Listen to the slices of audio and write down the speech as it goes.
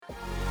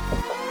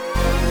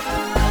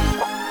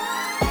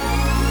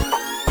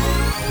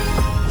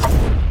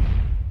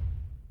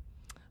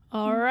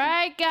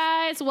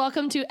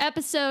Welcome to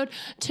episode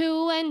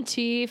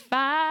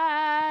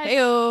 25.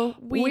 Heyo,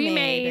 we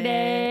made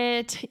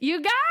it.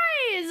 You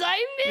guys,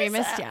 We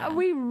missed ya.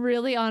 We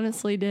really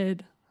honestly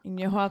did. You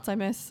know who else I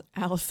miss?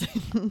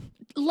 Allison.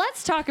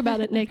 Let's talk about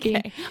it, Nikki.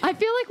 Okay. I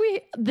feel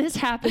like this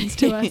happens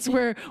to us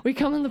where we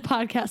come on the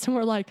podcast and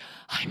we're like,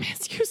 I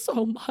miss you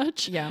so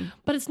much. Yeah.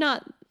 But it's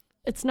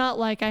not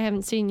like I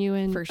haven't seen you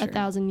in For sure.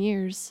 1,000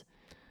 years.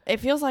 It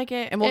feels like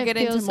it, and we'll It get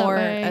into feels that more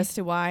way. as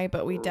to why,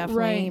 but we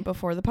definitely, Right.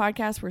 before the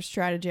podcast, we're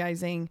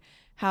strategizing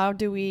how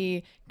do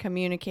we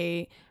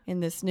communicate in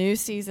this new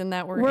season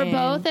that we're in.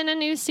 Both in a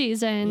new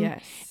season.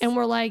 Yes. And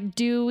we're like,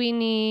 do we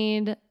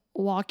need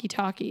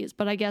walkie-talkies?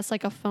 But I guess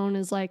like a phone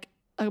is like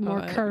a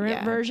more current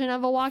yeah. version of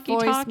a Voice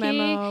walkie-talkie.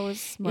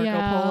 memos, Marco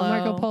yeah, Polo.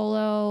 Marco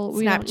Polo.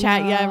 We don't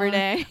Snapchat you know. every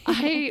day.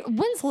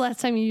 When's the last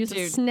time you used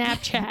Dude.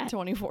 Snapchat?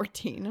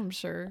 2014, I'm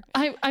sure.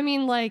 I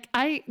mean, like,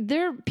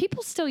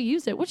 people still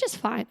use it, which is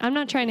fine. I'm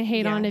not trying to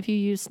hate Yeah. on if you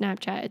use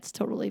Snapchat. It's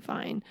totally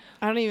fine.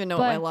 I don't even know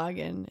But- what my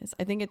login is.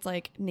 I think it's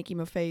like Nikki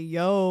Maffei,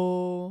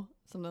 yo,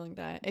 something like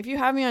that. If you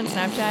have me on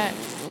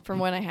Snapchat from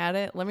when I had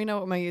it, let me know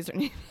what my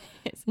username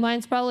is.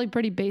 Mine's probably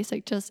pretty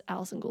basic, just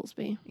Allison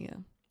Goolsby. Yeah.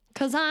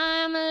 'Cause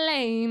I'm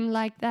lame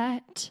like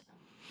that.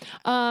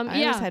 I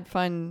Yeah. always had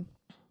fun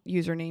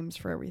usernames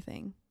for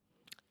everything.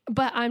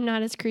 But I'm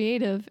not as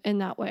creative in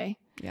that way.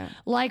 Yeah.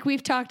 Like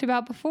we've talked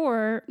about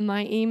before,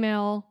 my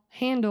email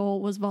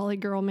handle was Volley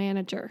Girl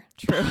Manager.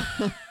 True.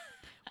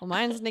 Well,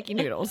 mine's Nikki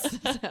Noodles.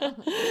 So. I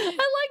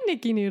like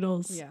Nikki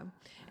Noodles. Yeah.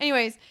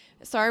 Anyways,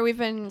 sorry we've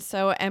been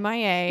so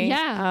MIA.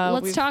 Yeah,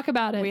 let's talk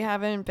about it. We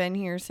haven't been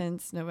here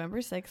since November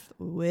 6th.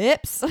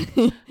 Whoops.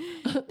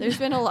 There's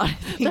been a lot of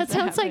things That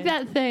sounds like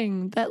happened. that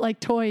thing, that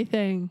like toy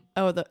thing.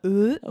 Oh, the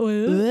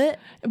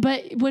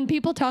But when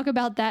people talk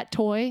about that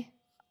toy,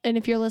 and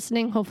if you're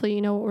listening, hopefully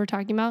you know what we're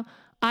talking about.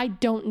 I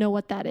don't know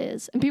what that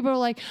is. And people are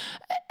like,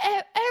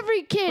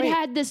 every kid Wait,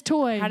 had this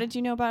toy. How did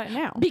you know about it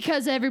now?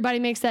 Because everybody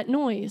makes that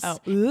noise. Oh,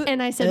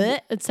 And I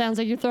said, it sounds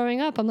like you're throwing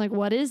up. I'm like,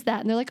 what is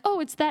that? And they're like, oh,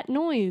 it's that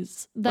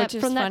noise which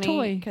is from that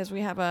toy. because we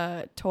have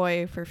a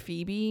toy for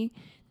Phoebe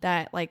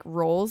that like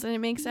rolls and it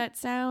makes that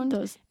sound.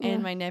 Those- yeah.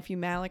 And my nephew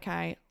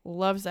Malachi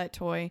loves that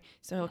toy,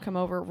 so he'll come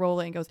over, roll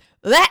it, and goes,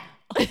 "Bleh!"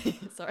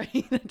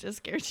 Sorry, that just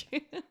scared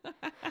you.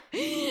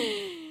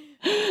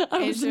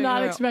 I was And not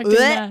she'll go, expecting "Bleh!"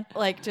 that.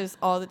 Like just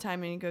all the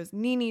time, and he goes,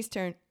 "Nini's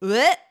turn."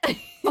 Bleh!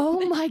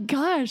 Oh my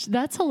gosh,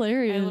 that's I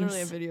hilarious. literally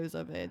have videos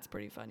of it. It's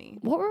pretty funny.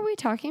 What were we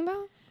talking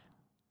about?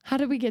 How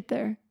did we get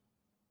there?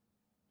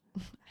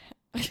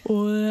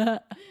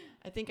 What?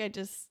 I think I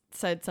just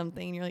said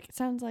something, and you're like, "It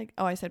sounds like."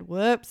 Oh, I said,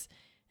 "Whoops,"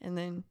 and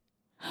then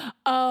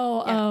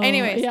Yeah.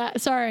 Anyways. Yeah,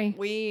 sorry.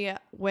 we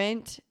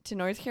went to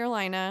North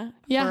Carolina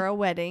Yeah. for a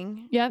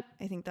wedding. Yep.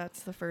 I think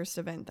that's the first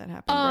event that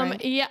happened,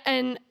 right? Yeah,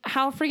 and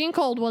how freaking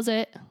cold was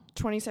it?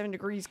 27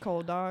 degrees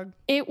cold, dog.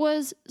 It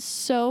was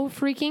so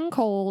freaking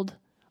cold.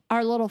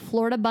 Our little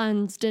Florida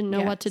buns didn't know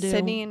Yeah, what to do.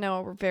 Sydney and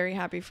Noah were very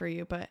happy for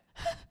you, but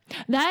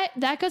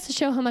That goes to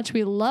show how much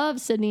we love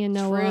Sydney and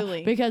Noah.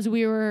 Truly. Because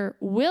we were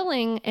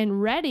willing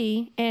and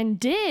ready and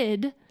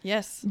did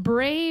yes.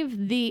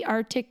 brave the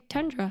Arctic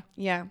tundra.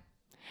 Yeah.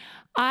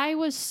 I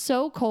was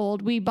so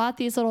cold. We bought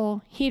these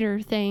little heater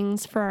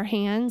things for our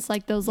hands,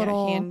 like those Yeah,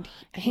 little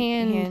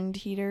hand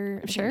heater.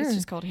 I think Sure. it's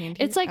just called hand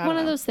heater. It's like I one don't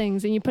of know. those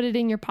things, and you put it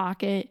in your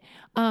pocket.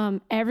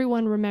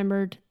 Everyone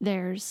remembered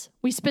theirs.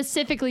 We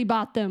specifically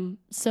bought them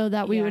so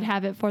that we Yeah. would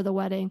have it for the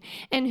wedding.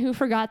 And who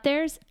forgot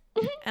theirs?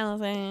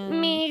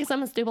 Allison. Me, because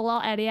I'm a stupid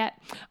little idiot.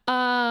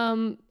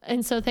 And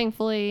so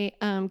thankfully,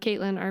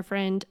 Caitlin, our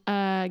friend,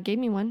 gave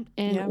me one.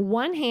 And Yeah.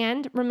 one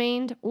hand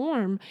remained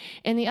warm.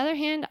 And the other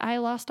hand, I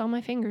lost all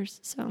my fingers.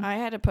 So I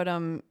had to put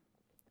them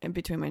in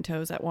between my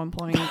toes at one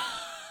point.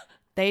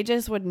 They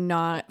just would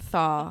not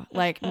thaw,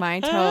 like my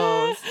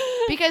toes.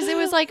 Because it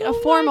was like a Oh my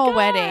formal God.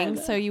 wedding,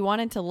 so you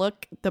wanted to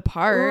look the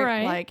part.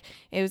 Right. Like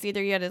it was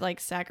either you had to like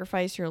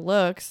sacrifice your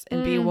looks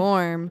and be Mm.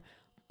 warm,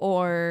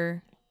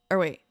 or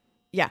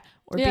Yeah.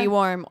 be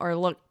warm or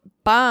look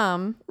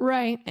bomb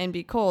right. and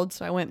be cold.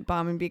 So I went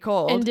bomb and be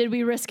cold. And did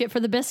we risk it for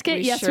the biscuit?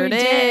 we Yes, sure we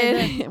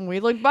did. and we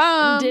looked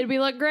bomb. Did we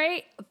look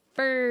great?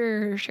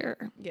 For sure.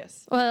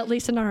 Yes. Well, at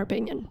least in our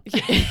opinion.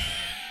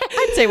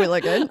 I'd say we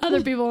look good.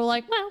 Other people were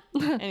like, well.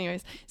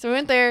 Anyways, so we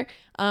went there.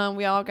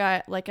 We all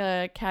got like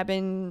a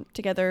cabin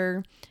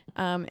together,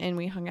 and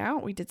we hung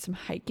out. We did some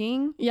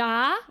hiking.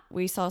 Yeah.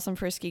 We saw some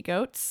frisky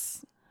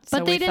goats. But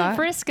So they we didn't thought-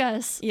 frisk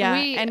us. Yeah,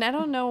 We- and I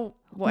don't know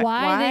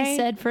why they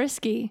said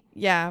frisky.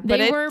 Yeah, but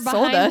They it were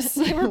sold behind- us.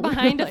 they were We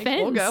behind a like,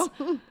 We'll go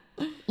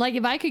Like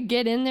if I could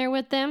get in there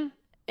with them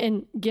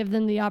and give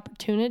them the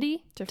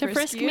opportunity To to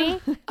frisk frisk you? me,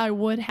 I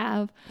would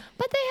have.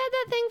 But they had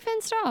that thing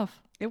fenced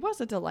off. It was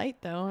a delight,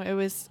 though.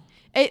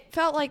 It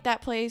felt like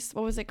that place.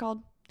 What was it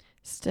called?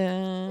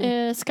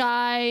 Sky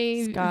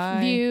Sky.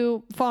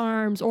 View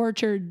Farms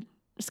Orchard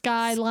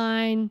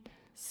Skyline.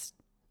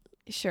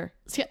 Sure.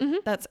 Mhm.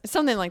 That's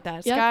something like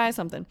that. Yep. Sky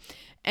something.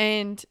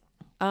 And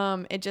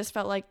it just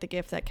felt like the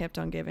gift that kept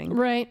on giving.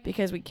 Right.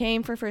 Because we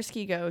came for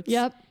frisky goats.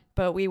 Yep.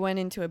 But we went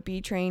into a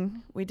bee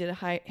train. We did a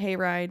hay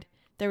ride.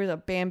 There was a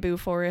bamboo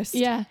forest.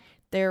 Yeah.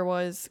 There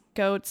was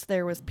goats.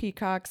 There was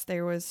peacocks.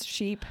 There was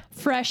sheep.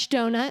 Fresh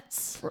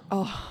donuts.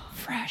 Oh,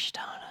 Fresh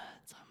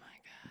donuts. Oh my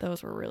God.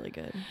 those were really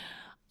good.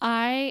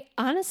 I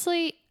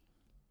honestly,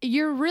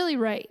 you're really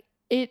right.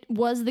 It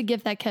was the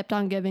gift that kept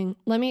on giving.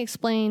 Let me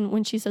explain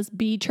when she says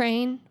bee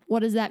train. What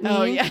does that mean?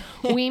 Oh, yeah.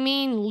 We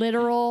mean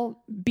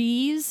literal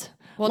bees.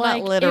 Well,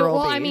 not literal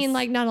I bees. mean,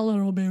 like, not a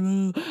literal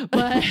bee,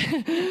 but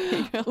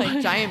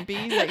like giant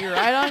bees that you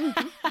ride on.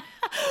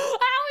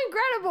 how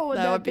incredible would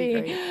that would be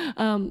be? great.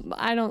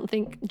 I don't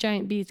think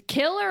giant bees.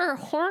 Killer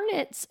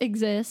hornets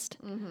exist,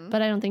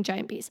 but I don't think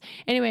giant bees.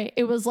 Anyway,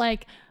 it was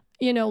like,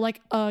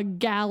 like a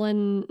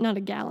gallon, not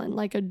a gallon,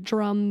 like a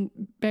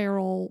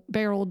barrel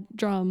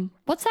drum.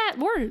 What's that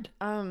word?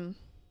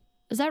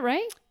 Is that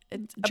right?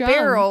 It's Drum.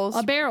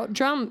 a barrel,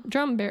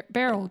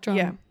 barrel drum.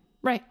 Yeah.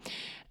 Right.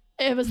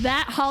 It was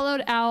that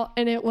hollowed out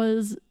and it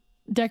was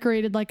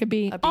decorated like a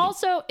bee.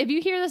 Also, if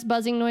you hear this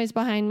buzzing noise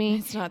behind me,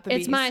 It's not the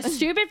it's bees. my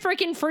stupid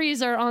freaking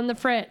freezer on the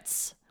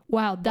fritz.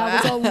 Wow,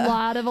 that was a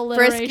lot of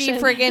alliteration.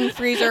 Frisky friggin'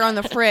 freezer on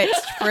the fritz.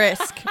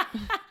 Frisk.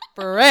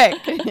 Frick.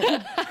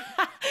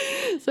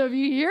 So if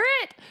you hear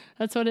it,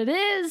 that's what it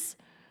is.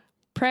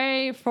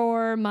 Pray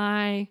for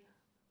my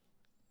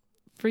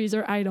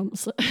freezer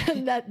items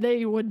that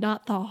they would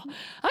not thaw.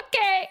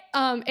 Okay.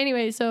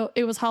 Anyway, so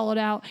it was hollowed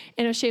out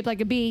and it was shaped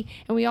like a bee,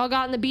 and we all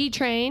got in the bee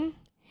train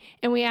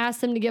and we asked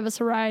them to give us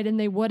a ride and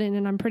they wouldn't,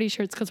 and I'm pretty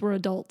sure it's because we're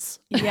adults.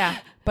 Yeah.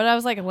 But I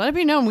was like, let it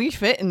be known we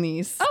fit in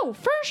these. Oh,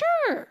 for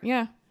sure.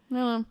 Yeah.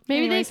 No.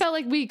 Maybe Anyways. they felt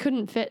like we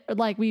couldn't fit,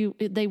 like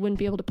they wouldn't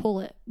be able to pull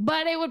it.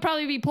 But it would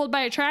probably be pulled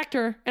by a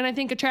tractor, and I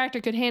think a tractor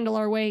could handle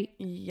our weight.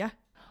 Yeah.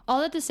 All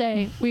that to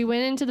say, we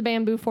went into the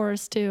bamboo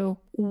forest too.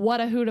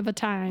 What a hoot of a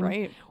time.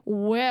 Right.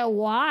 Well,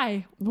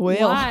 why?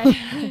 Well. Why?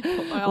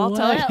 I'll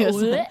tell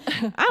you.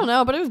 I don't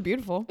know, but it was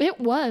beautiful. It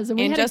was. And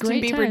we And had Justin a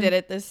great Bieber time. did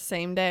it this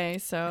same day,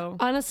 so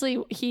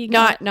Honestly, he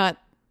not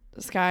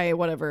Sky,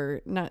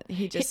 whatever. Not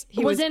he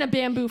was in a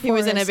bamboo forest. He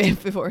was in a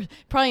bamboo forest.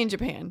 Probably in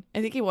Japan.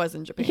 I think he was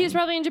in Japan. He was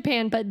probably in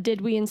Japan, but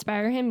did we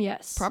inspire him?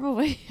 Yes.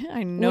 Probably.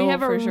 I know we have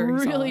for a sure.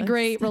 really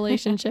great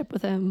relationship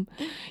with him.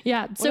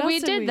 Yeah. So else we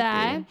did did we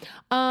that.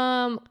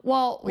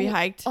 Well, We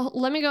hiked.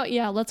 Let me go.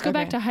 Yeah. Let's go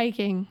back Okay. to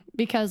hiking,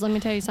 because let me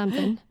tell you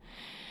something.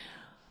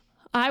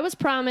 I was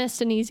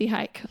promised an easy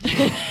hike.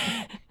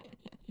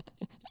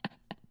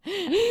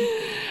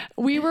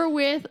 We were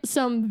with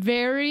some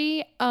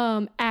very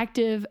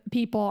active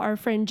people. Our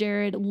friend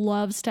Jared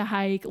loves to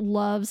hike,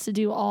 loves to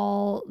do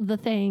all the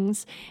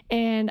things.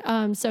 And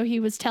so he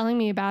was telling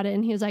me about it,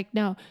 and he was like,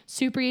 no,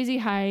 super easy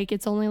hike.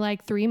 It's only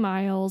like 3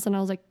 miles. And I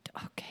was like,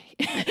 okay.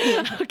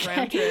 Okay.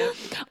 Round trip.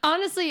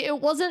 Honestly, it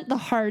wasn't the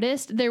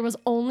hardest. There was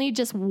only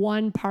just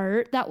one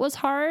part that was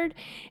hard.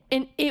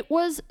 And it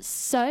was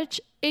such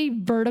a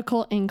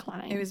vertical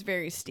incline. It was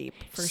very steep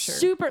for sure.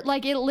 Super,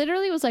 like it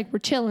literally was like, we're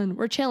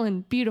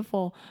chilling,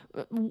 beautiful,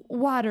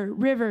 water,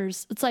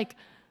 rivers. It's like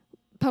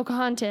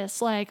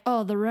Pocahontas, like,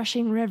 oh, the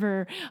rushing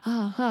river,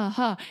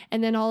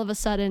 and then all of a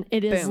sudden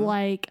it is Boom.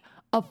 like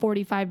a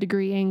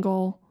 45-degree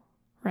angle,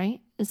 right?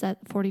 Is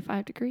that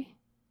 45-degree?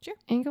 Sure.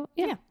 Angle?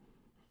 Yeah.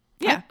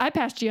 Yeah. I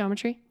passed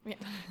geometry. Yeah.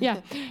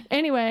 Yeah.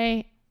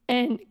 Anyway,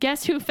 and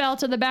guess who fell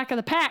to the back of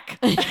the pack?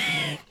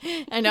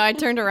 I know. I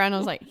turned around and I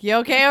was like, you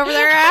okay over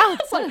there, Al?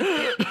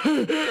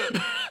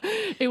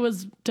 It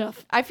was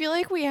tough. I feel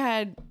like we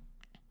had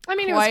I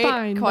mean, it was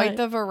fine. quite but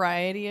the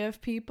variety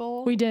of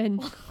people. we did.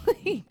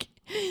 Like,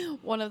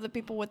 one of the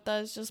people with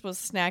us just was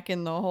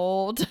snacking the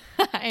whole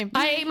time.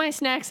 I ate my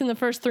snacks in the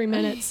first 3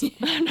 minutes.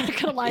 I'm not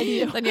gonna lie to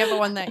you. Then you have the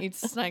one that eats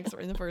snacks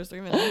in the first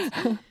 3 minutes.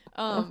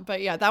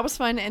 But yeah, that was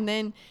fun. And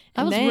then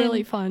That was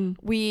really fun.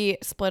 We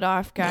split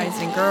off, guys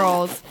and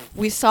girls.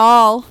 We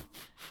saw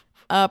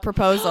a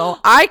proposal.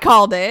 I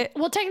called it.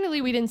 Well,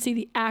 technically, we didn't see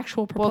the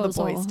actual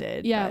proposal. Well, the boys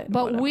did, Yeah,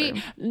 but but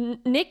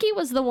Nikki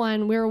was the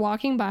one we were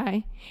walking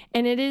by,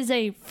 and it is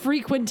a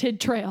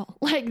frequented trail.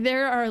 Like,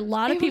 there are a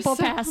lot of It was people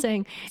so-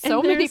 passing. so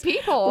and many there's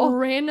people.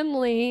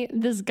 Randomly,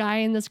 this guy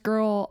and this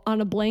girl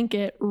on a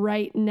blanket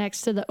right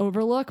next to the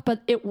overlook,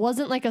 but it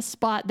wasn't like a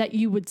spot that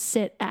you would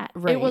sit at.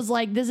 Right. It was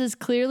like, this is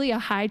clearly a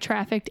high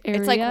trafficked area.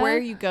 It's like where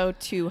you go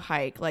to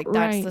hike. Like,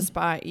 that's Right. the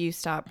spot you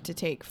stop to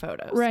take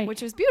photos. Right.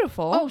 Which was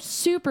beautiful. Oh,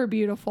 super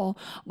beautiful.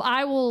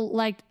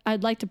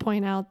 I'd like to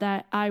point out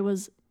that I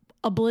was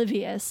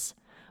oblivious.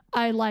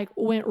 I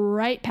went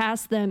right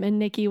past them, and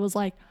Nikki was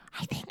like,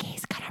 I think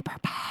he's gonna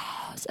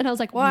propose. And I was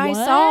like, well, what?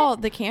 I saw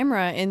the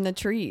camera in the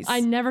trees. I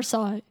never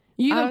saw it.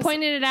 You even was-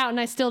 pointed it out, and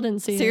I still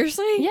didn't see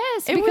Seriously? it.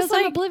 Yes, It because was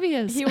I'm like-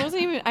 oblivious. He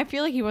wasn't even, I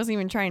feel like he wasn't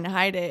even trying to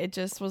hide it. It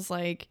just was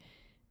like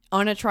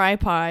on a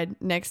tripod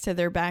next to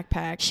their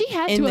backpack. She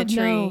had in to the have tree.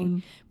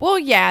 known. Well,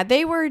 yeah,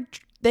 they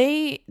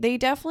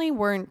definitely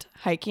weren't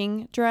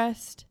hiking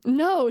dressed.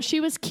 No,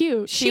 she was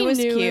cute. She was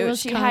knew it cute. was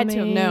She had to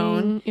have coming.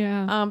 known.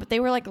 Yeah. But they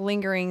were like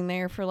lingering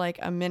there for like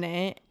a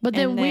minute. But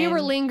then and we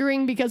were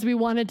lingering because we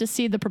wanted to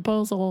see the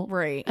proposal.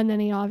 Right. And then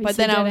he obviously But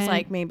then I was didn't.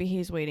 like, maybe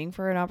he's waiting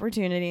for an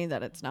opportunity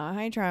that it's not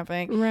high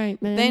traffic. Right.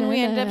 Then we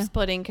ended up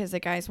splitting because the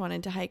guys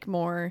wanted to hike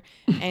more.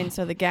 And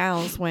so the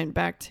gals went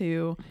back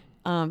to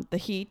the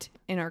heat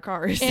in our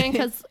cars. And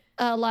because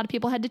a lot of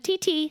people had to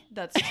TT.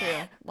 That's true.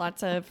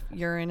 Lots of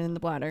urine in the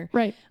bladder.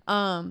 Right.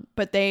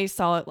 But they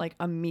saw it like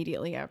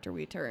immediately after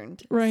we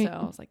turned. Right. So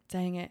I was like,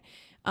 dang it.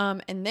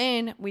 And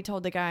then we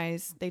told the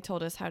guys, they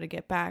told us how to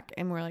get back,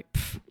 and we're like,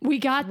 We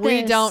got this.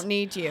 we don't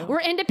need you.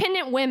 We're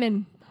independent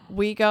women.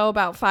 We go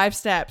about 5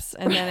 steps,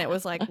 and then it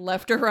was like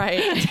left or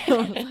right. It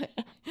was like,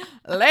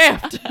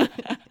 left.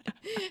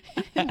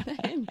 And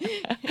then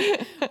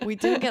we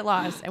didn't get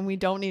lost, and we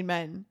don't need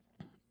men.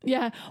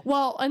 Yeah.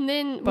 Well, and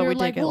then But we were we did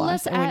like, get well,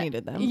 lost, let's and we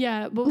needed them.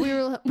 Yeah, but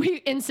we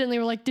instantly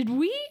were like, did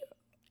we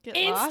Get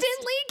instantly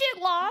lost?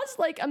 get lost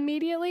like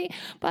immediately?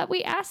 But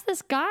we asked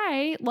this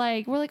guy,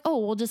 like, we're like, oh,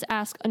 we'll just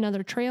ask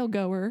another trail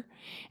goer.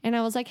 And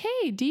I was like,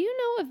 hey, do you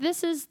know if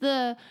this is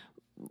the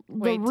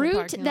Wait, to route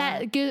parking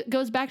that lot.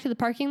 goes back to the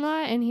parking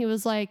lot? And he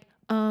was like,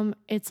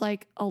 it's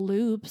like a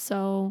loop.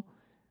 So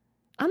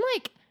I'm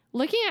like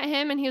looking at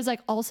him, and he was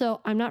like, also,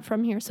 I'm not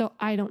from here, so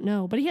I don't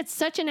know. But he had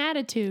such an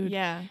attitude.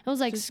 Yeah. I was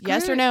like, Just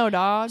yes or no,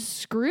 dog.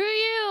 Screw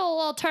you,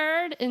 little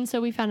turd. And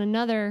so we found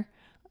another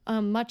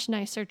much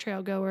nicer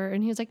trail goer,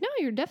 and he was like, no,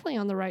 you're definitely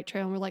on the right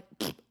trail. And we're like,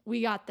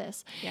 we got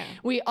this. Yeah.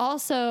 We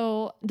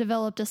also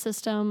developed a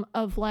system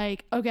of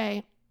like,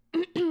 okay,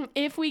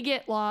 if we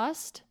get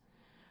lost,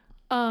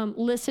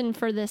 listen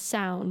for this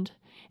sound.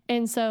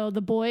 And so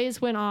the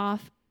boys went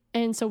off,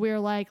 and so we were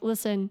like,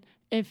 listen,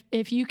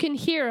 if you can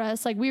hear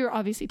us, like, we were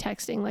obviously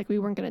texting, like we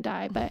weren't gonna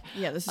die, but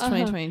Yeah, this is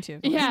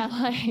 2022. yeah,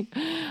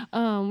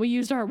 like we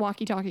used our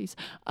walkie-talkies,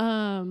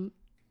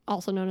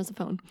 also known as a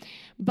phone.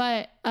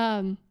 But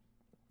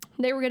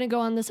they were gonna go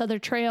on this other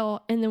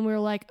trail, and then we were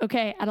like,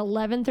 okay, at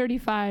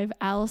 11:35,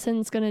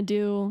 Allison's gonna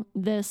do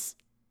this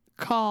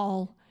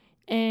call,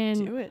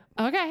 and Do it.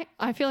 okay,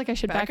 I feel like I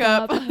should back, Back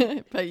up.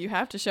 up. But you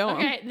have to show them.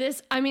 Okay,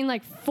 this, I mean,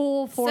 like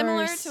full force.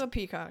 Similar to a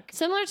peacock.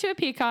 Similar to a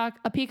peacock.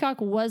 A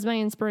peacock was my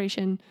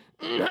inspiration.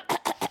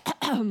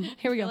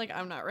 Here we go. Like,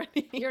 I'm not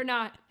ready. You're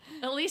not.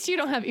 At least you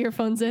don't have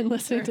earphones in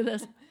listening to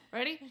this.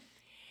 Ready?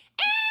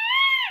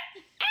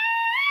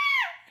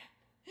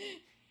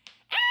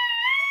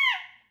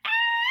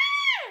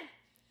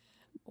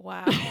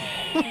 Wow.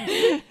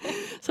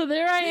 So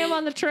there I am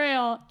on the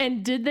trail.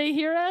 And did they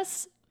hear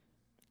us?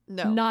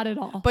 No. Not at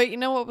all. But you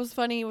know what was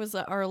funny was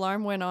that our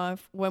alarm went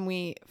off when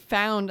we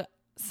found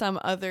some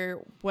other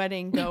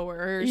wedding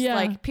goers, Yeah.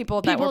 like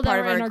people that People were that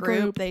part were of in our our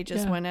group. group. They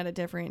just Yeah. went at a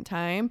different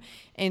time.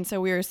 And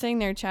so we were sitting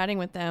there chatting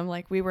with them.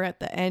 Like, we were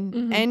at the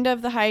end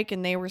of the hike,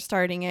 and they were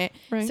starting it.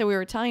 Right. So we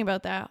were telling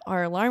about that.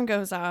 Our alarm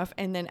goes off,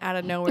 and then out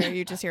of nowhere,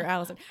 you just hear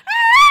Allison.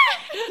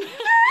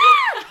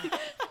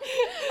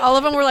 All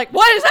of them were like,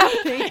 what is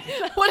happening?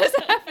 What is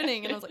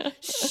happening? And I was like,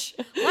 shh,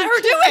 let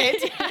her do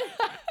it.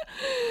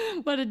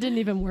 But it didn't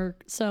even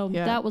work. So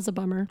Yeah. that was a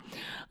bummer.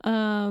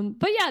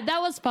 But yeah, that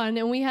was fun.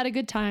 And we had a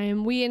good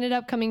time. We ended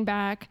up coming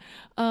back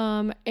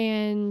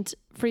and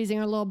freezing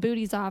our little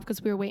booties off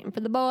because we were waiting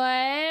for the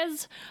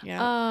boys.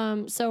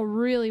 Yeah. So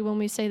really, when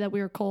we say that we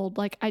were cold,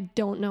 like, I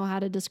don't know how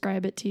to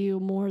describe it to you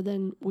more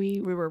than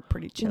we were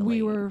pretty chilly.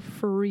 We were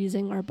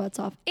freezing our butts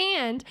off.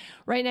 And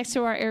right next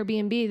to our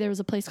Airbnb, there was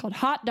a place called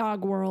Hot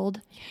Dog World.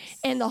 Yes.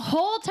 And the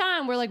whole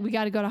time we're like, we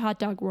got to go to Hot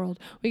Dog World.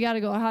 We got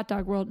to go to Hot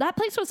Dog World. That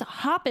place was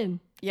hopping.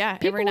 Yeah,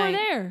 People every night. were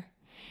there.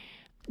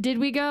 Did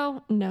we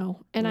go? No.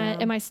 And No.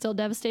 am I still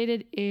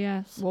devastated?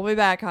 Yes. We'll be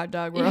back, Hot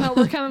Dog World. Yeah,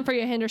 we're coming for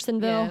you,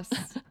 Hendersonville.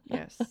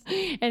 Yes.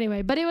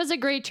 Anyway, but it was a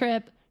great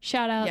trip.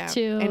 Shout out Yeah,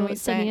 to and we Sydney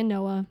spent and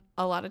Noah.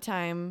 A lot of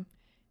time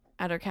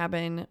at our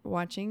cabin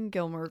watching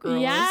Gilmore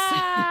Girls.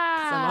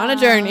 Yeah. So I'm on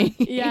a journey.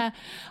 Yeah.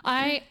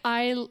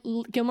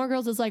 Gilmore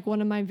Girls is like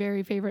one of my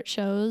very favorite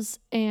shows.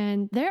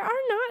 And there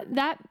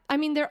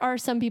are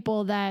some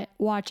people that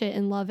watch it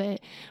and love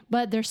it,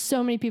 but there's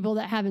so many people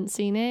that haven't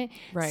seen it.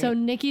 Right. So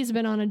Nikki's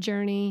been on a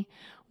journey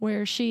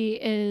where she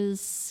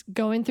is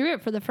going through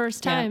it for the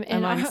first time. Yeah,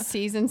 I'm on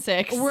season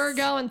 6. We're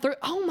going through.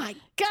 Oh my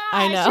gosh.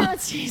 I know. You're on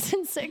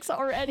season 6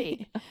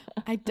 already.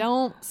 I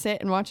don't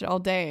sit and watch it all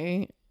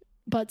day.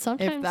 But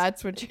sometimes. If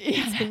that's what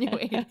you're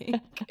insinuating.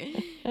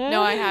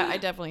 No, I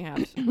definitely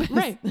have.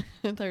 Right.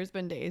 There's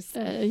been days.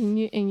 And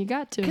you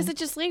got to. Because it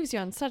just leaves you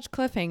on such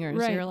cliffhangers.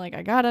 Right. You're like,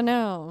 I gotta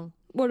know.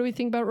 What do we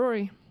think about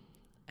Rory?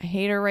 I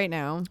hate her right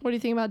now. What do you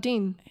think about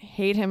Dean? I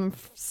hate him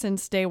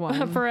since day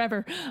one.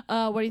 Forever.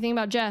 What do you think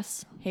about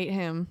Jess? Hate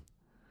him.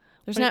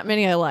 There's not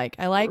many I like.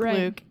 I like Right.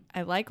 Luke.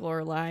 I like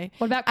Lorelai.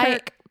 What about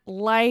Kirk? I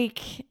like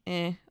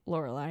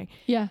Lorelai.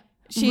 Yeah.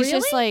 She's Really?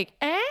 just like,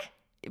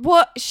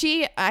 well,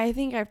 I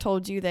think I've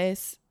told you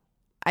this.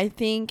 I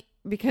think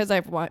because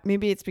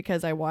maybe it's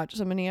because I watched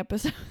so many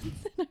episodes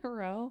in a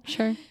row.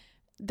 Sure.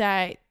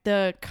 That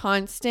the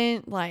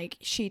constant, like,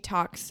 she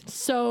talks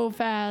So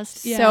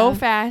fast. Yeah. so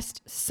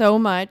fast, so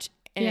much,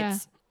 and Yeah.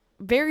 it's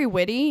very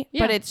witty,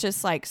 Yeah. but it's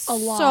just like A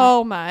lot.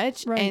 so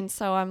much. Right. And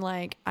so I'm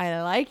like,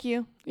 I like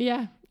you.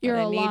 Yeah. But You're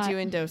I a need lot. you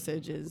in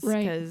dosages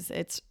Right. because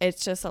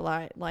it's just a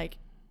lot. Like,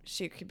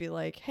 she could be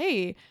like,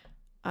 hey,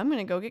 I'm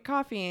gonna go get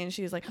coffee, and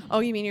she's like, oh,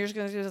 you mean you're just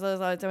gonna do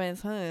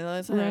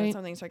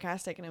something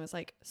sarcastic? And it was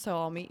like, so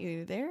I'll meet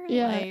you there.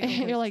 Yeah. Like,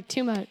 You're like,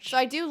 too much. so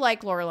I do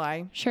like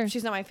Lorelai. Sure.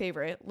 She's not my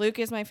favorite. Luke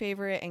is my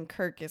favorite, and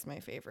Kirk is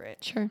my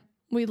favorite. Sure.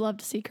 We love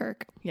to see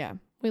Kirk. Yeah.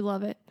 We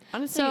love it.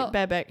 Honestly, So-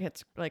 Babette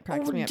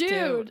cracks me up too.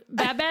 Dude,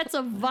 Babette's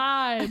a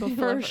vibe for Love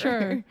her.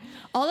 sure.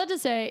 All that to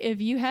say,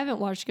 if you haven't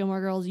watched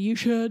Gilmore Girls, you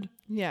should,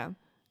 Yeah.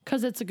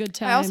 because it's a good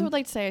time. I also would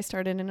like to say I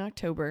started in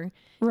October.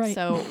 right.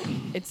 So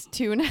it's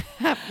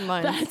 2.5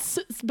 months.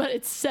 But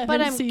it's 7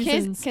 But I'm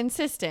seasons.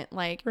 consistent.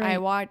 Like, I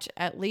Right. watch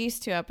at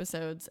least 2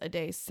 episodes a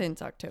day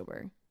since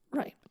October.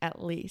 right.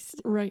 At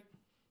least. Right.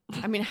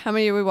 I mean, how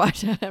many did we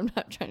watch? I'm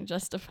not trying to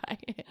justify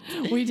it.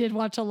 We did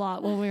watch a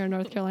lot when we were in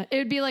North Carolina. It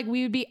would be like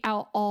we would be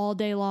out all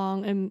day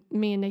long, and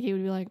me and Nikki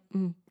would be like,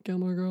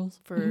 Gilmore Girls.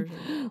 For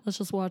Let's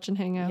just watch and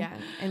hang out. Yeah.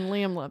 And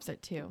Liam loves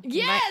it too.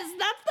 Yes,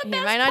 that's the he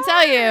best might not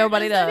tell you, part,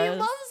 but he is that He does.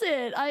 loves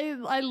it.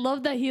 I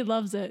love that he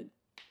loves it.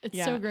 It's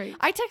Yeah. so great.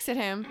 I texted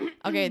him.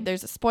 Okay,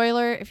 there's a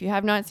spoiler. If you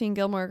have not seen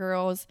Gilmore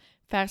Girls,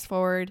 fast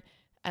forward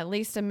at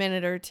least a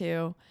minute or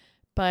two.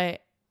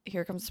 But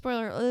here comes the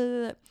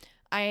spoiler.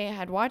 I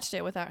had watched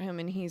it without him,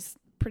 and he's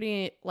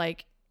pretty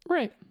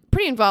Right.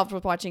 involved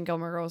with watching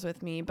Gilmore Girls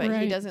with me. But he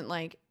Right. doesn't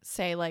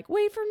say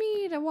wait for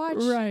me to watch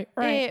Right.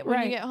 it when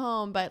right. you get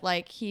home. But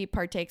he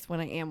partakes when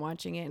I am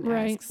watching it and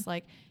Right. asks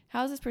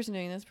how's this person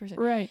doing? This person.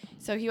 Right.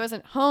 So he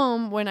wasn't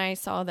home when I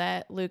saw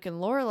that Luke and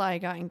Lorelai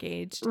got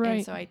engaged. Right.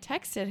 And so I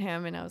texted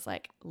him and I was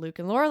like, Luke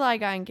and Lorelai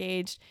got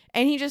engaged.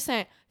 And he just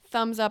sent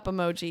thumbs up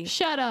emoji.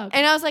 Shut up.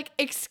 And I was like,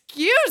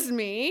 excuse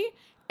me.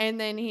 And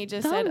then he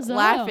just Thumbs said up.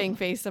 laughing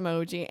face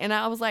emoji. And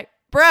I was like,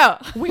 bro,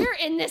 We're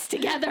in this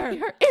together.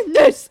 you're in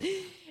this.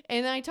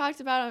 And then I talked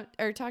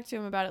to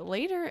him about it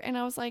later. And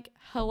I was like,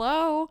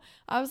 hello.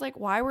 I was like,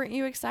 why weren't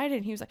you excited?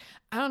 And he was like,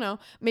 I don't know.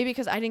 Maybe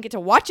because I didn't get to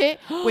watch it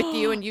with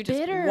you and you just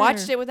Bitter.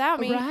 watched it without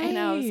me. And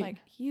I was Right. like,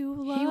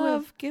 you He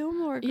love was-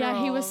 Gilmore Girls.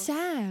 Yeah, he was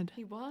sad.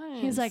 He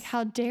was. He's like,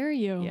 how dare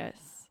you? yes.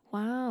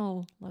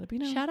 Wow. Let it be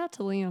known. Shout out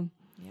to Liam.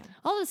 Yeah.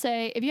 All to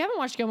say, if you haven't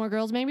watched Gilmore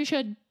Girls, maybe you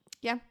should.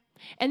 Yeah.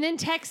 And then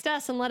text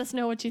us and let us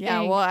know what you Yeah,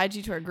 think. we'll add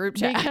you to our group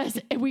chat.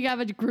 Because we have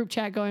a group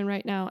chat going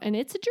right now, and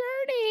it's a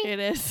journey. It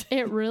is.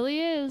 It really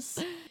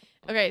is.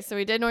 Okay, so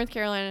we did North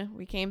Carolina.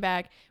 We came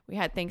back. We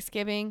had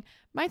Thanksgiving.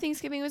 My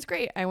Thanksgiving was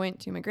great. I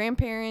went to my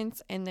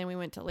grandparents, and then we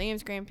went to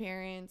Liam's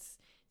grandparents.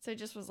 So it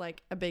just was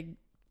like a big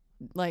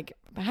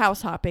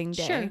house hopping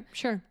day.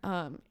 Sure.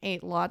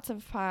 Ate lots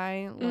of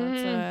pie,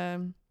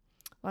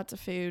 lots of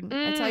food.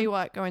 I tell you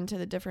what, going to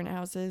the different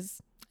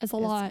houses, It's a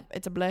lot.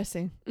 It's a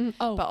blessing,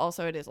 Oh. but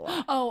also it is a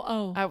lot.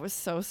 Oh. I was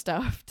so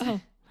stuffed.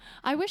 Oh.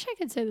 I wish I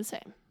could say the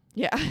same.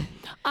 Yeah.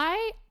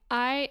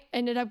 I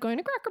ended up going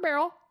to Cracker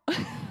Barrel.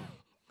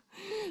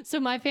 So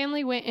my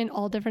family went in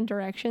all different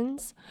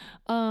directions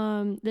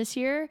this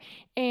year.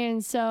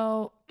 And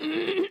so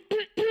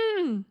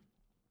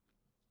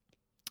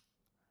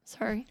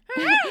sorry.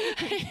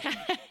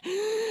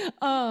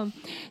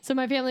 So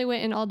my family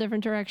went in all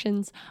different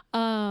directions.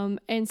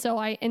 And so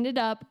I ended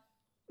up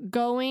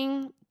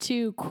going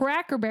to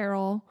Cracker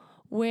Barrel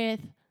with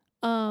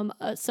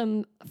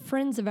some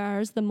friends of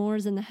ours, the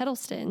Moores and the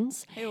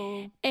Heddlestons.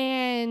 Hey-o.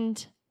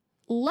 And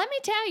let me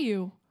tell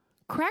you,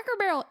 Cracker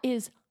Barrel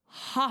is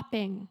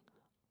hopping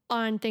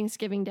on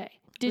Thanksgiving Day.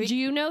 Did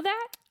you know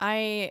that?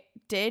 I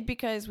did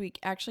because we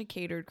actually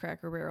catered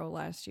Cracker Barrel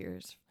last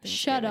year's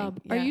Shut Thanksgiving. up.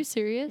 Yeah. Are you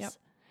serious? Yep.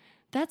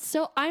 That's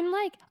so, I'm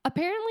like,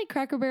 apparently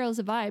Cracker Barrel is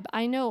a vibe.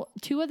 I know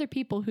 2 other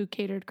people who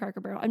catered Cracker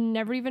Barrel. I've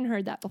never even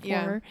heard that before.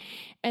 Yeah.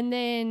 And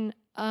then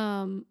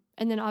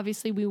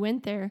obviously we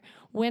went there.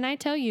 When I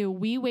tell you,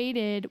 we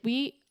waited,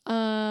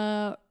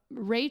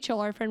 Rachel,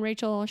 our friend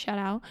Rachel,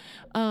 shout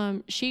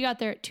out. She got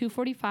there at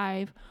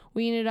 2:45.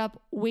 We ended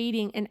up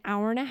waiting an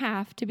hour and a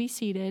half to be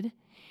seated.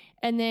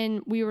 And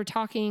then we were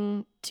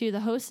talking to the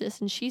hostess,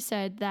 and she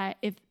said that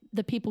if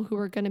the people who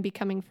were going to be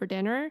coming for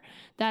dinner,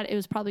 that it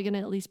was probably going to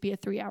at least be a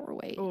 3-hour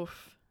wait.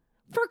 Oof.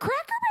 For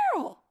Cracker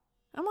Barrel.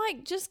 I'm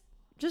like, just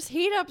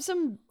heat up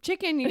some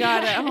chicken you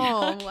got at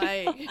home.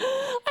 Like, I mean,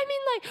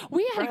 like,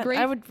 we had a great...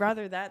 I would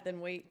rather that than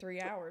wait 3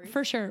 hours.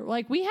 For sure.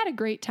 Like, we had a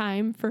great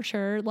time, for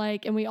sure.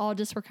 Like, and we all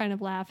just were kind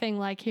of laughing,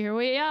 like, here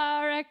we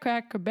are at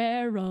Cracker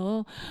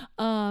Barrel.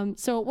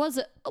 So it was,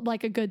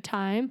 like, a good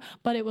time,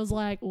 but it was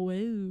like,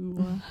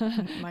 whoa.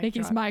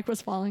 Nikki's drop. mic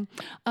was falling.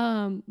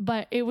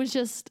 But it was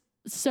just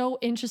so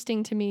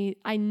interesting to me.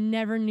 I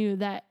never knew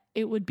that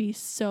it would be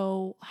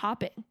so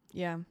hopping.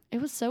 Yeah.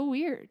 It was so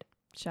weird.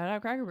 Shout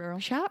out Cracker Barrel.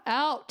 Shout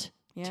out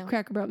Yeah. to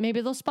Cracker Barrel.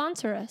 Maybe they'll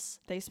sponsor us.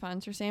 They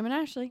sponsor Sam and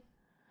Ashley.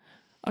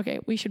 Okay,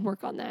 we should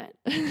work on that.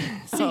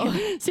 Oh.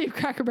 see if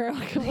Cracker Barrel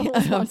will I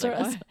was sponsor like,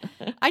 us.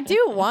 what? I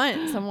do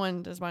want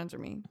someone to sponsor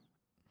me.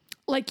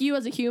 Like you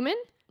as a human?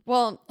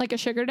 Well, Like a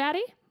sugar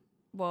daddy?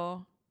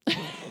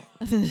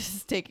 this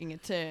is taking a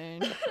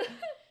turn.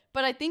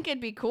 But I think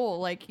it'd be cool.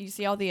 Like, you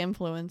see all the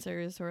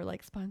influencers who are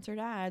like, sponsored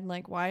ad.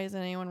 Like, why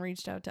hasn't anyone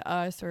reached out to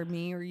us or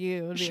me or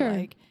you? To be Sure.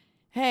 like,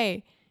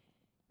 hey,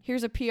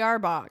 here's a PR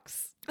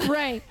box.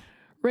 Right.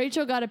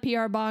 Rachel got a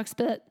PR box,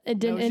 but it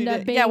didn't No, she end up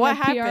didn't. being Yeah, what a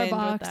happened PR with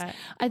box. that?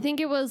 I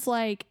think it was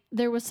like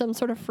there was some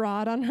sort of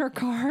fraud on her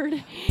card.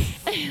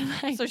 And,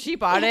 like, So she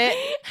bought it.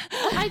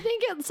 I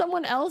think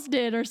someone else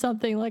did or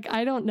something. Like,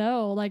 I don't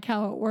know like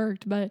how it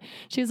worked, but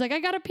she was like, I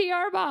got a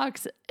PR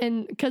box.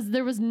 And because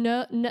there was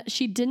no,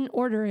 she didn't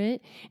order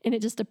it and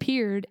it just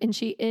appeared, and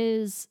she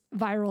is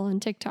viral on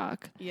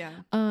TikTok. Yeah.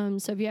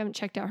 So if you haven't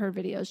checked out her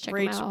videos, check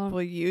them Rachel, out.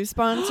 will you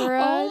sponsor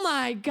us? Oh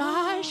my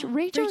gosh,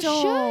 Rachel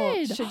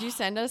should. Should you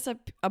send us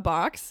a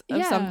box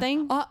of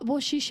something? Well,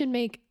 she should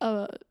make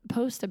a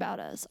post about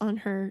us on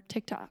her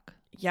TikTok.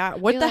 Yeah.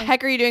 What Be the like-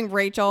 heck are you doing,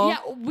 Rachel? Yeah,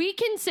 we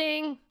can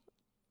sing.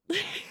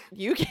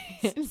 You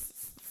can.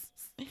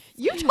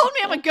 You told me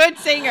I'm a good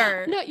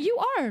singer. No, you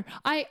are.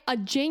 I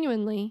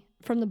genuinely,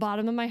 from the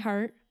bottom of my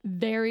heart,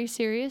 very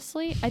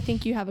seriously, I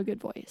think you have a good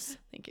voice.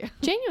 Thank you.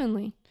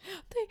 Genuinely.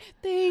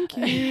 Thank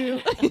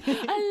you.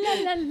 La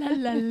la la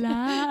la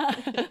la.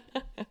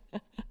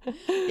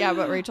 Yeah,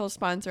 but Rachel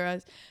sponsor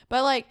us.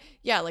 But like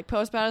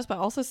post about us, but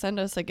also send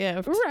us a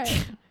gift.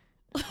 Right.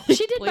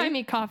 She did buy Please?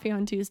 me coffee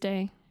on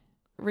Tuesday.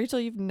 Rachel,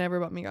 you've never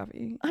bought me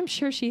coffee. I'm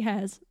sure she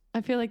has.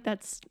 I feel like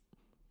that's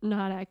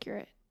not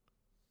accurate.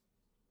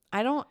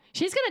 I don't.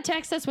 She's going to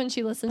text us when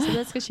she listens to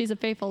this because she's a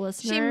faithful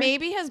listener. She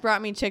maybe has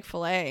brought me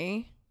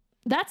Chick-fil-A.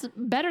 That's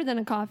better than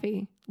a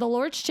coffee. The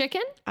Lord's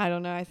Chicken? I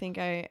don't know. I think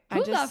I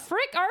Who just. the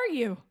frick are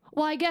you?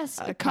 Well, I guess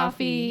A coffee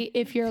coffee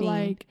if you're fiend.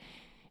 like,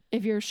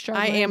 if you're I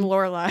struggling. am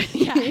Lorelai.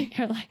 Yeah,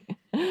 you're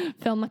like,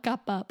 fill my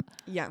cup up.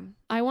 Yeah.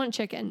 I want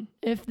chicken.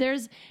 If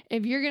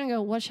you're going to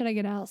go, what should I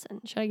get Allison?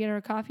 Should I get her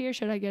a coffee or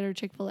should I get her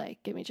Chick-fil-A?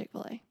 Give me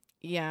Chick-fil-A.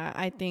 Yeah,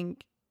 I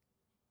think.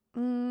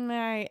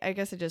 I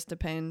guess it just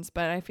depends,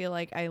 but I feel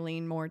like I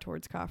lean more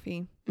towards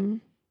coffee. Mm.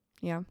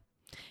 Yeah.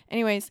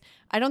 Anyways,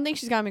 I don't think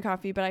she's gotten me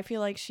coffee, but I feel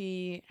like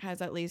she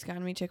has at least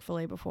gotten me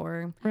Chick-fil-A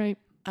before. Right.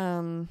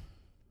 Um,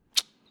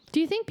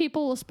 Do you think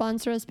people will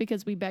sponsor us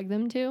because we beg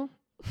them to?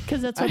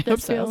 Because that's I what hope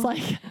this feels so.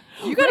 like.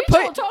 You gotta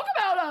Rachel, put talk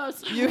about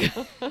us.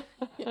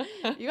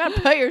 you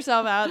gotta put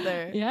yourself out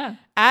there. Yeah.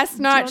 Ask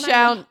not Don't I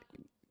shall. know-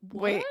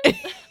 Wait.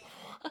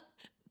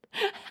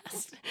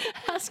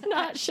 Ask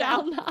not,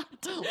 shall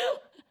not.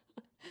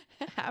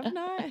 Have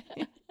not.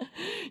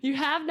 You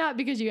have not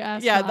because you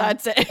asked Yeah, not.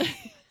 that's it.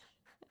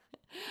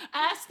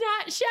 Ask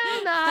not,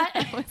 shall not.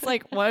 It's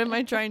like, what am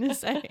I trying to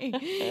say?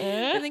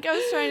 I think I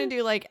was trying to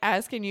do like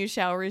ask and you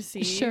shall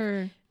receive.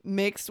 Sure.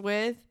 Mixed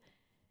with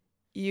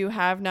you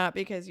have not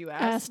because you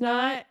asked Ask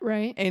not,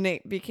 right. and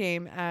it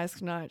became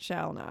ask not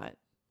shall not.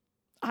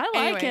 I like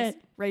Anyways,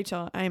 it.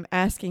 Rachel, I'm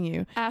asking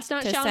you Ask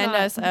not, to shall send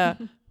not. us a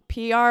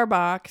PR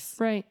box,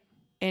 Right.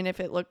 and if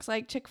it looks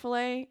like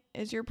Chick-fil-A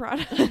is your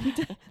product,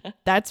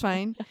 that's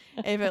fine.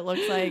 If it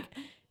looks like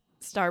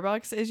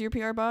Starbucks is your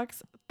PR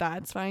box,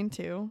 that's fine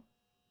too.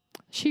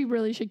 She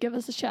really should give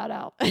us a shout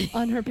out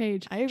on her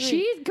page. I agree.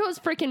 She goes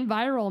freaking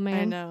viral,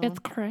 man. know. It's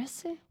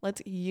crazy.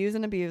 Let's use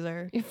an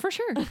abuser. Yeah, for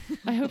sure.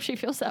 I hope she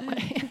feels that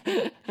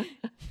way.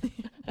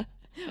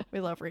 We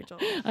love Rachel.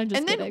 I'm just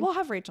and kidding. then we'll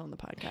have Rachel on the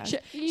podcast.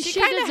 She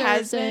kinda deserves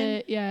has been.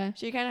 it. Yeah.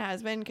 She kind of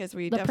has been because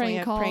we The definitely prank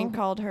have call. prank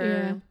called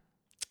her.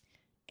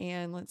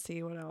 And let's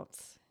see what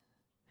else.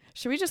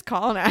 Should we just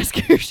call and ask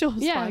her if she'll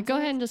Yeah, sponsor go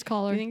ahead us? and just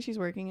call Do her. you think she's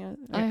working at?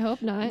 I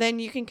hope not. Then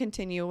you can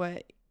continue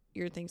what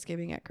your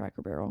Thanksgiving at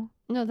Cracker Barrel.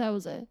 No, that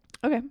was it.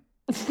 Okay.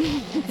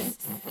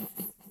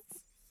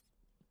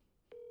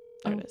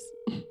 There Oh. it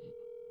is.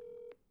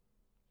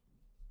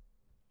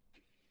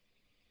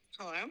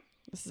 Hello.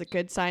 This is a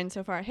good sign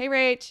so far. Hey,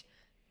 Rach.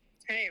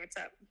 Hey, what's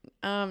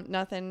up?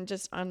 Nothing.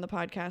 Just on the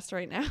podcast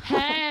right now.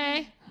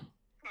 Hey.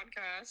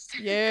 Podcast.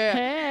 Yeah.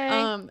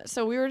 Hey.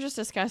 So we were just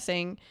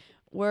discussing.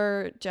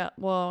 How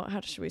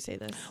should we say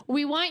this?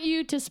 We want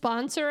you to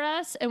sponsor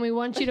us and we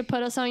want you to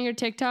put us on your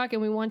TikTok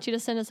and we want you to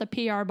send us a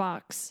PR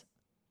box.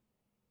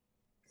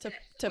 To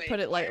Wait,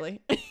 put it what?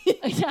 lightly.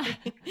 Yeah.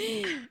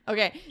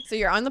 Okay, so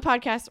you're on the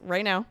podcast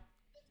right now.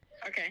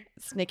 Okay.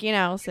 It's Nikki and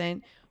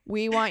Allison.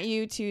 We want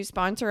you to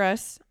sponsor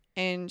us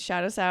and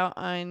shout us out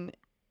on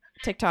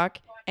TikTok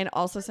and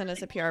also send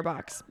us a PR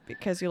box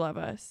because you love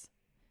us.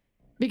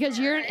 Because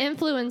you're an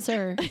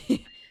influencer.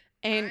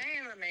 And I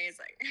am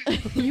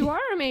amazing. You are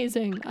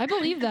amazing. I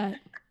believe that.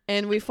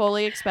 and we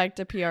fully expect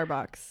a PR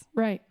box.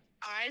 Right.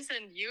 I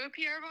send you a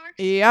PR box?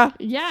 Yeah.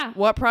 Yeah.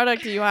 What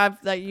product do you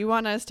have that you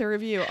want us to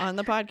review on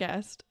the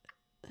podcast?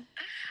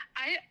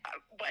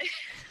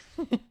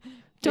 What?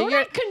 Don't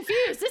Figure- get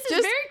confused. This is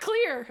Just- very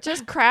clear.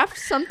 Just craft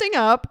something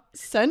up,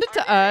 send it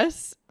to Okay.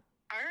 us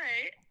All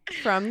right.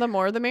 from the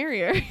more the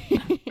merrier.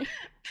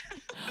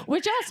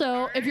 Which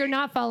also, if you're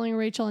not following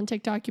Rachel on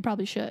TikTok, you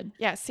probably should.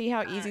 Yeah, see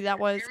how easy that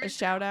was? here we A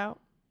shout out.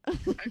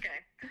 Okay.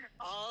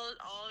 I'll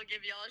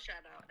give y'all a shout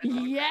out.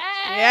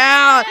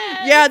 Yeah.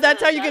 Yeah,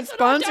 that's how you get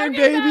what I'm sponsored,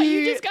 talking about. baby.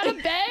 You just gotta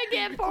beg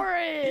it for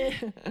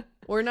it.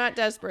 We're not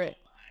desperate.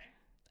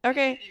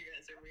 Okay.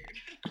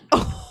 You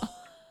guys are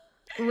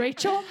weird.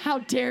 Rachel, how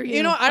dare you?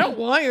 You know, I don't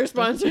want your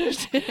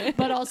sponsorship.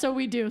 But also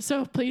we do.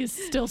 So please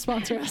still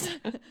sponsor us.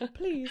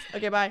 Please.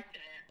 Okay, bye.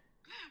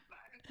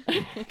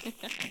 Bye.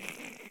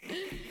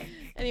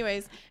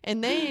 Anyways,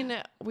 and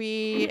then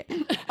we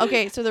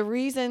okay, so the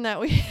reason that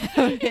we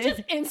have Just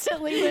it,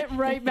 instantly went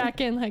right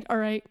back in like, all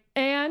right.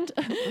 And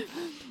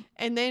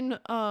and then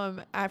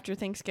after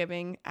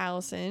Thanksgiving,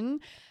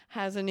 Allison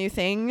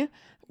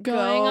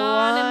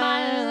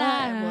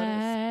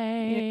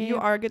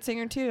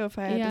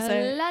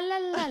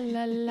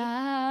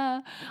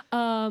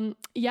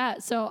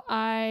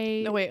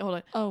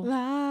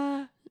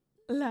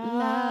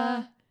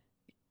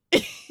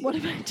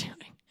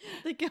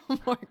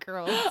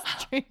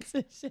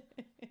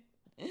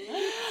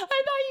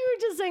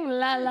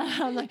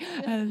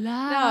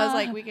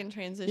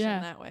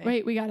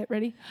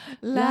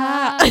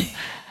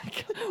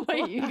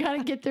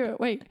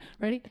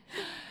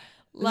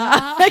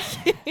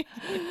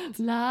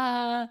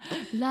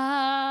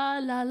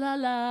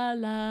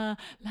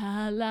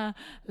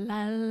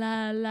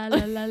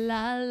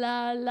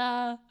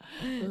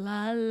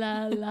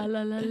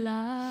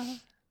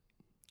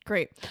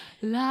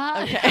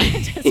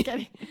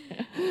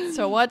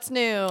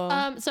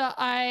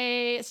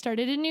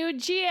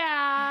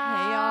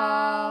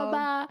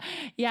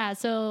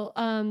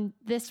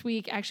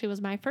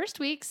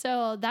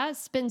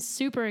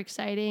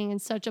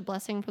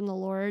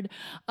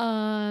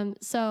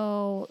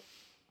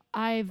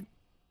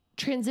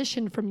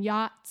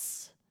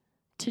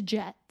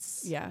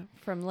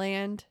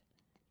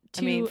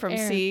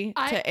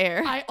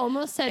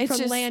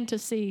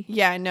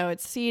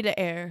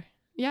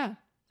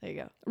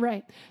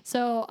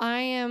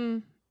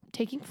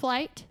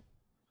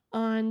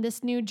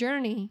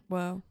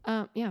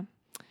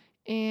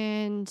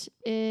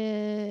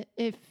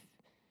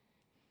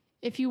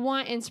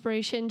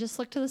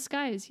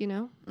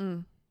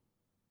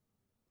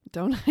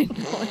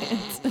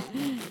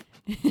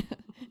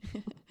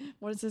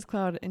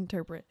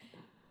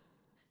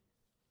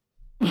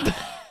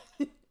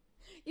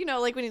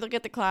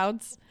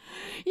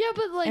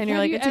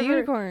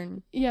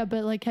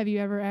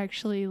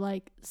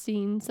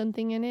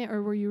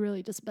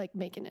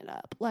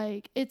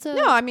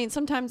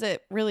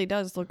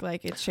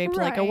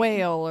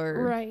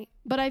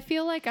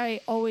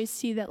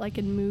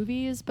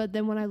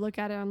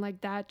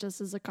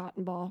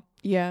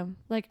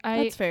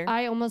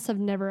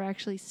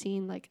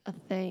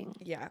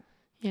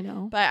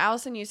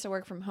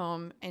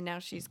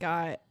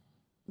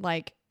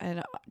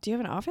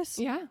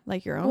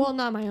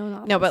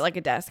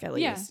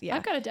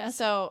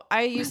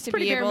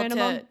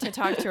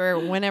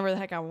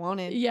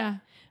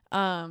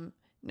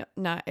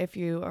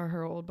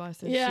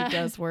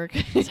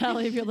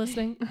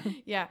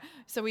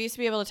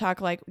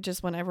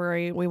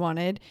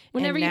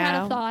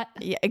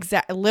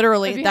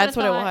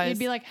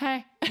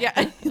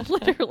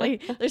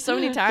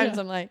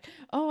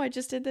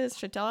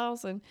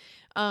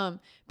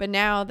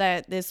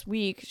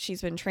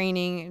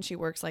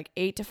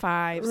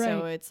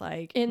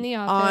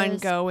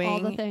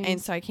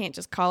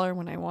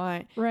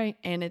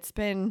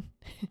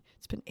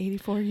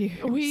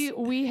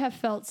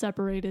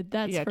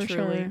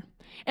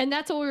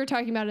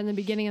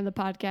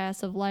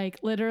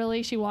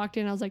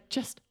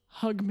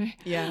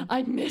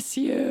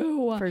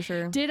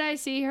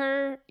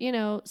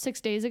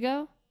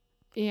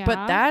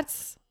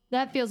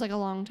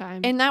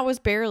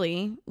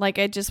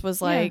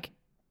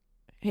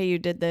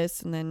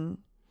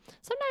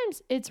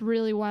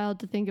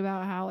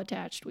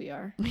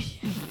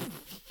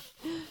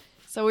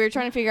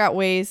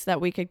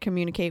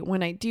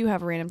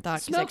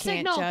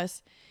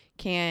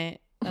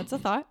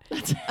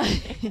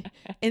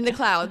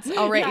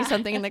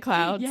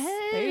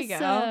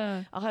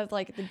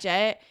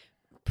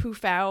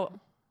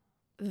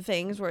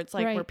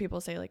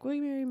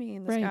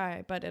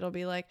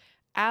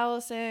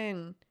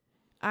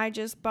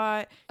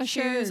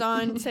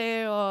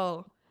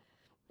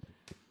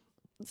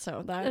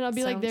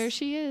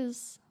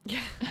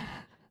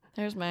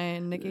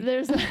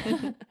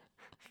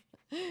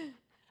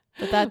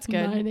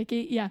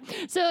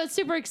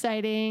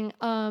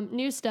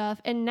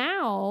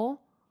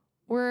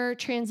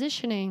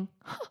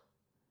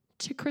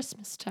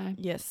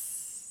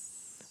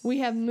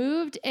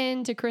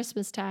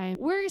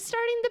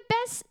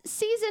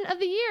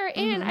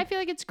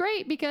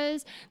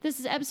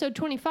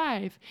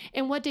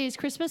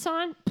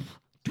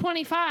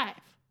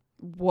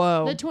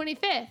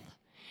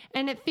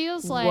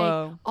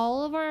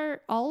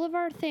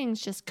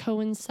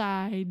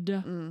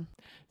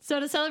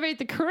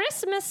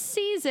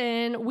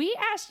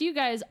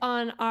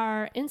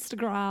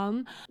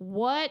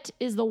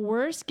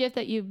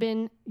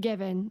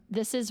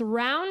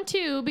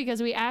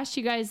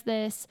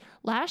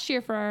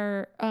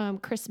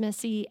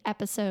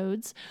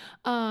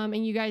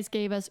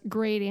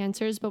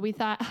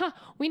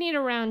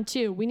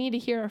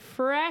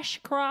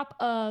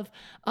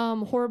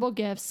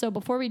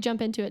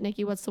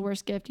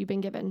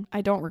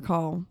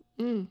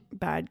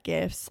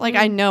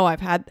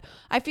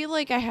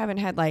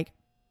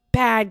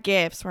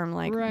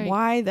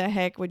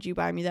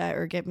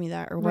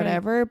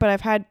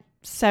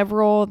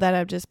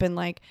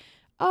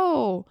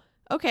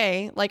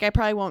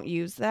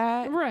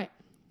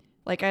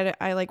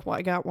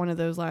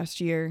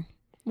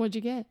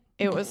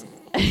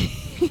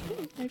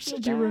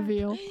Should you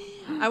reveal?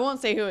 I won't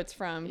say who it's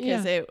from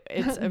because Yeah.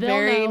 it's a They'll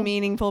very know.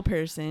 meaningful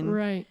person.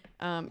 Right.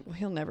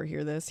 He'll never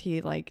hear this.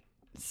 He like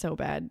so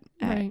bad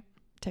at Right.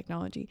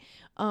 technology.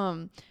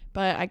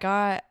 But I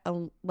got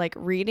a like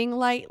reading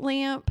light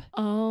lamp,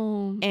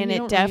 Oh. and you it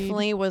don't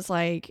definitely was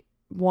like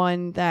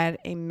one that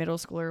a middle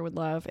schooler would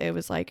love. It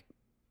was like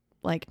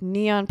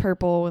neon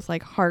purple with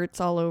like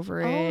hearts all over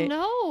read. it. Oh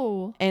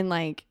no. And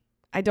like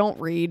I don't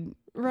read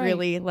Right.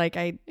 really. Like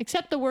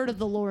Except the word of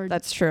the Lord.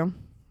 that's true.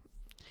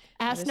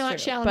 That Ask is not, true.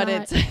 shall but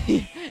not.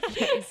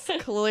 it's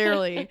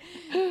clearly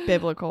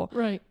biblical.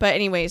 Right. But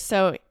anyway,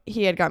 so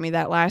he had got me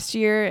that last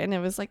year, and it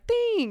was like,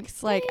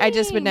 thanks. Like I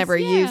just would Thanks, never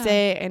use yeah.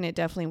 it, and it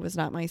definitely was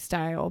not my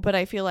style. But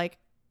I feel like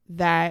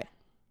that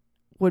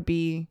would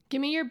be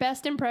Give me your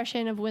best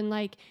impression of when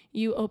like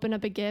you open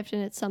up a gift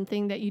and it's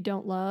something that you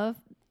don't love.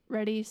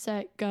 Ready,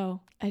 set,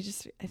 go. I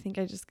think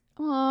I just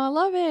I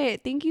love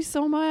it. Thank you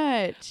so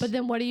much. But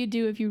then what do you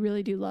do if you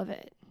really do love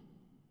it?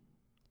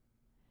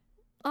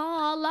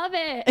 Oh, love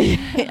it.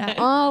 yeah.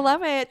 Oh,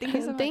 love it. Thank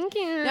you so much. Thank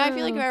you. No, I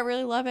feel like if I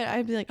really love it,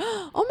 I'd be like,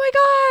 oh my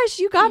gosh,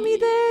 you got me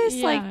this.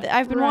 Yeah, like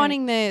I've been right.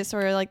 wanting this,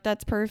 or like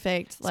that's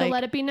perfect. So Like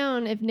let it be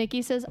known if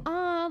Nikki says,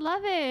 "Oh,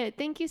 love it.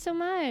 Thank you so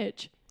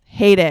much."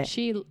 hate it.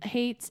 She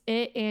hates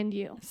it and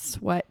you.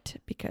 Sweat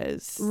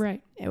because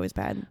Right. it was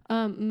bad.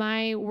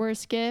 My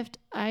worst gift,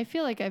 I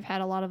feel like I've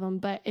had a lot of them,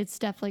 but it's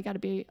definitely got to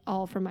be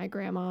all from my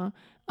grandma.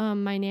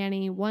 My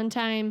nanny. One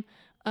time,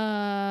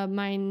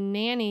 my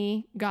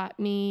nanny got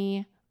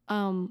me,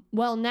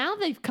 well, now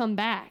they've come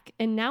back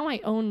and now I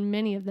own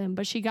many of them,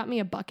 but she got me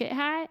a bucket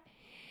hat.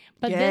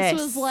 But Yes.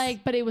 this was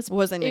like, but it was,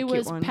 Wasn't a it cute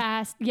was one.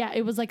 past, yeah,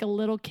 it was like a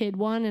little kid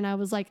one and I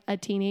was like a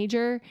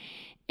teenager.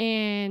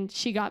 And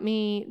she got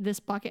me this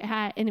bucket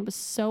hat and it was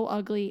so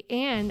ugly.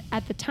 And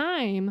at the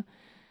time,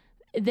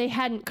 they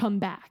hadn't come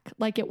back.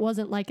 Like it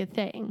wasn't like a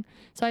thing.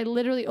 So I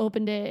literally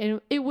opened it and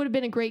it would have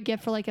been a great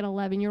gift for like an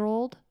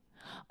 11-year-old.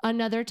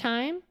 Another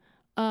time,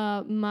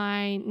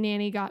 my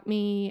nanny got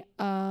me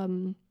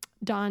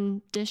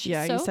Dawn dish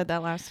Yeah, soap. you said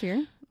that last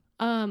year.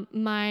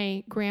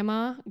 My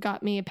grandma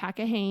got me a pack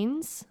of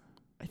Hanes.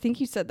 I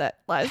think you said that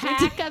last year.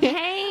 Pack too. of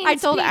Hanes. I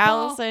told people.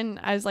 Allison,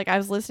 I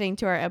was listening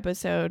to our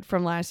episode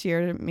from last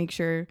year to make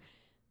sure,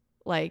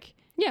 like,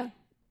 Yeah.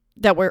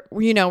 that we're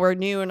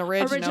new and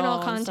original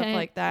and content. stuff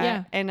like that.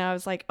 Yeah. And I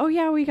was like, oh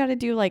yeah, we got to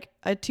do like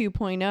a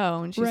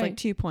 2.0. And she's Right. like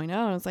 2.0. And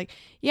I was like,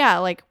 yeah,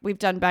 like we've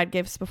done bad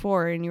gifts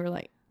before. And you were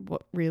like,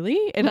 what,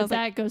 really? And I But was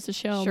like, that goes to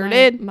show sure my,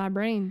 did. my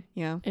brain.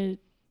 yeah. It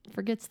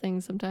forgets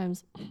things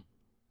sometimes.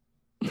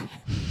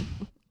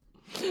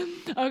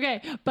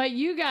 Okay, but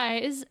you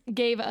guys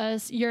gave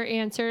us your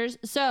answers.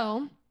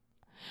 So,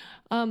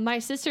 my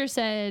sister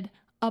said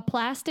a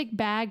plastic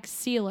bag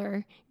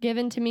sealer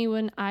given to me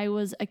when I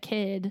was a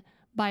kid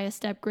by a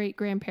step great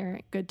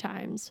grandparent. Good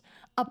times.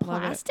 A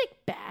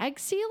plastic bag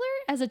sealer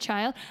as a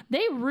child?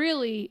 They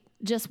really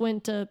just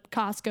went to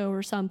Costco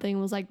or something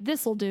and was like,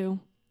 this'll do.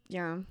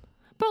 Yeah.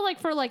 But like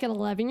for like an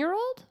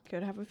 11-year-old?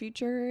 Could have a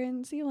future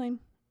in sealing.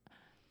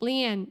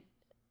 Leanne,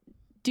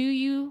 do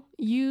you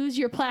use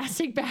your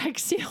plastic bag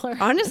sealer?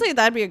 Honestly,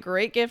 that'd be a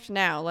great gift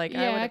now. Like,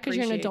 I Yeah, would because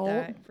you're an appreciate adult.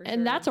 that, for And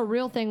sure. that's a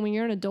real thing. When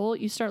you're an adult,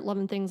 you start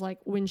loving things like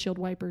windshield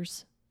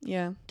wipers,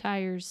 yeah.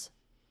 tires.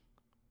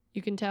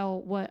 You can tell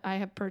what I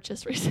have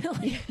purchased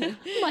recently. I'm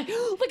like,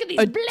 look at these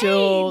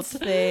Adult blades.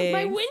 things.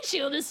 My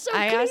windshield is so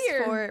I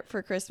clear. asked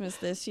for Christmas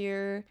this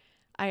year.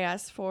 I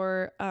asked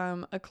for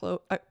a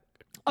cloak.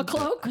 A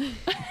cloak?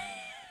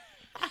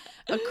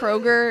 A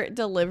Kroger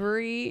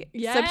delivery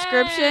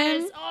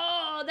subscription.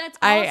 Oh, that's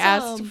awesome. I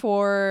asked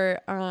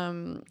for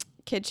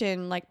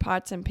kitchen like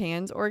pots and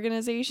pans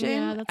organization.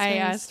 Yeah, that's I nice.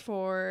 asked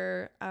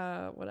for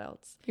what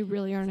else? You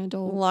really are an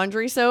adult.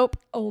 Laundry soap,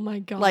 Oh my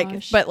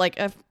gosh. like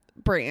a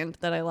brand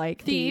that I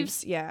like.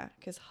 Thieves. Yeah,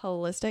 because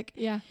holistic.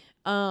 Yeah.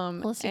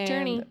 Holistic and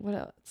Journey. What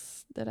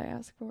else did I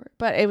ask for?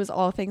 But it was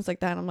all things like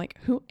that. I'm like,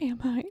 who am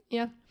I?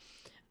 Yeah.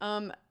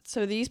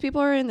 So these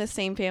people are in the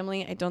same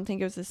family. I don't think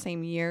it was the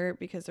same year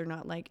because they're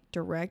not like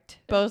direct.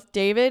 Both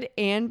David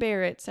and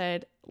Barrett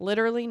said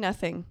literally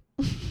nothing.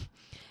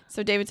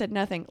 So David said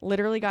nothing.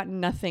 Literally got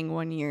nothing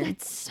one year.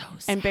 That's so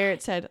sad. And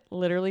Barrett said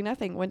literally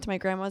nothing. Went to my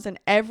grandma's and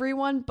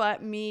everyone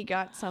but me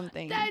got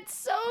something. That's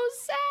so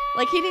sad.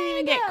 Like he didn't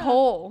even get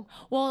coal.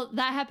 Well,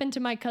 that happened to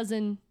my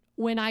cousin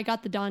when I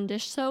got the Dawn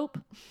dish soap.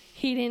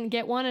 He didn't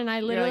get one, and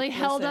I literally like,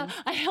 held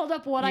 "Listen,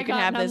 up what I You can got,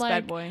 have and I'm this like,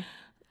 bad boy.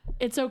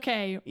 it's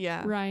okay,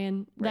 Yeah.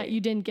 Ryan, that Right. you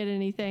didn't get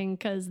anything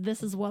because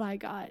this is what I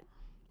got.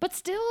 But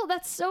still,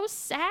 that's so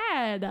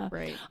sad.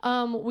 Right.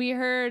 We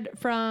heard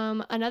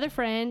from another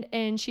friend,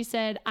 and she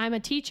said, I'm a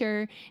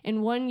teacher,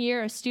 and one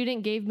year a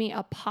student gave me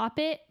a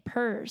Pop-It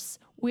purse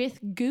with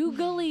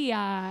googly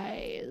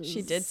eyes.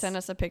 She did send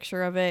us a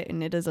picture of it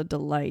and it is a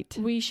delight.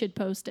 We should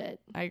post it.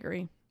 I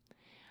agree.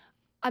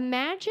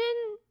 Imagine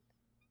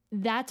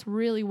that's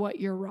really what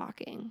you're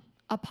rocking.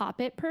 A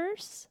Pop-It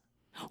purse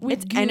with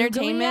It's googly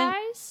entertainment.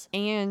 eyes.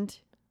 And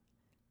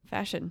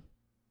fashion.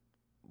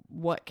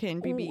 What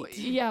can be beat?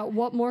 Yeah,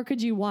 what more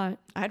could you want?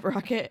 I'd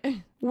rock it.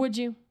 Would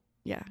you?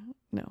 Yeah.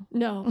 No.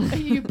 No,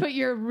 you put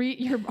your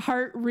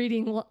heart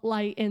reading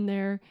light in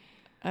there.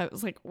 I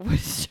was like,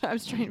 what? I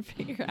was trying to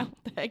figure out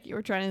what the heck you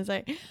were trying to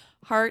say.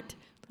 Heart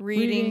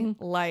reading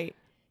light.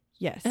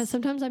 Yes. And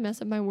sometimes I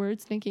mess up my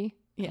words, Nikki.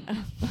 Yeah.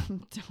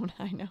 Don't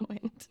I know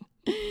it?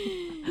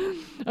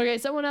 Okay,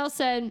 someone else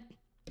said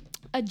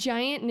a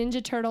giant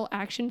Ninja Turtle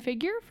action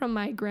figure from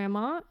my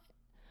grandma,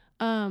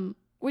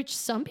 which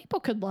some people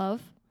could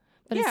love,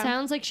 but it Yeah.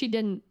 sounds like she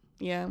didn't.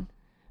 Yeah.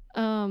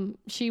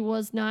 She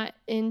was not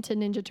into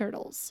Ninja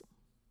Turtles.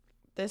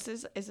 Is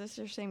this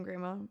your same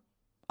grandma?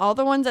 All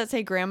the ones that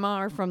say grandma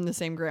are from the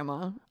same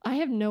grandma. I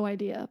have no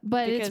idea,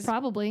 but Because it's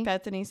probably.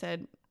 Bethany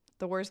said,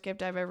 the worst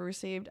gift I've ever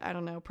received, I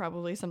don't know,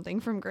 probably something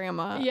from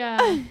grandma. Yeah.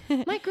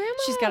 My grandma.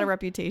 She's got a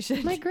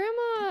reputation. My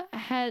grandma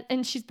had,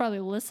 and she's probably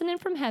listening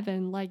from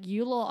heaven, like,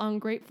 you little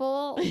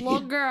ungrateful little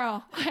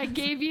girl. I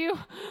gave you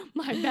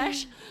my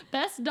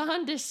best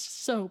Dawn dish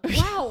soap.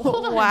 Wow.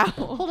 Hold on. Wow.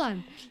 Hold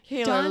on.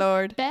 Healer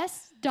Lord.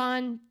 Best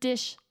Dawn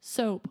dish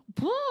soap.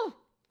 Woo!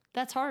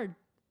 That's hard.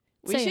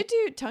 We Say should it.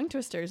 do tongue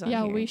twisters on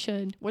Yeah, here. we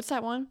should. What's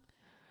that one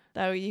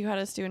that you had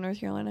us do in North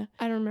Carolina?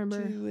 I don't remember.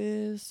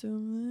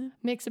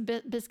 Mix a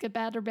biscuit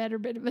batter.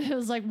 It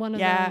was like one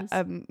of Yeah, those.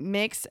 a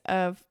mix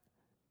of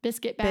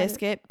Biscuit batter.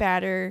 biscuit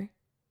batter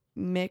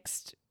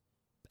mixed.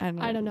 I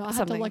don't know. I'll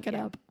have to look it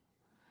up.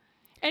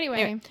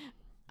 Anyway.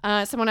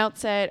 Someone else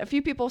said, a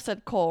few people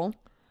said Cole.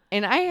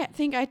 And I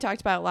think I talked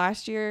about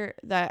last year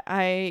that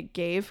I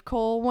gave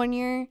Cole one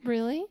year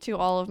Really? to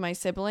all of my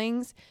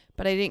siblings,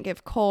 but I didn't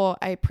give Cole.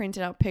 I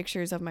printed out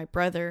pictures of my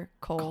brother,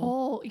 Cole.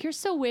 Cole, you're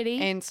so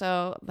witty. And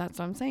so that's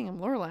what I'm saying. I'm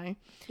Lorelai.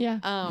 Yeah.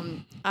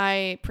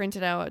 I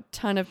printed out a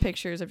ton of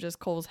pictures of just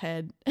Cole's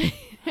head.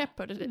 I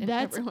put it in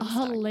That's everyone's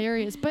stocking.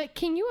 hilarious. But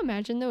can you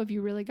imagine though if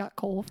you really got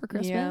Cole for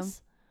Christmas? Yeah.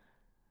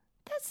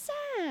 That's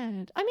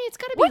sad. I mean, it's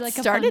got to be What like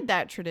started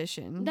that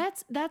tradition?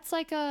 That's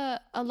like a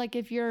like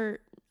if you're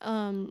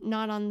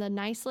not on the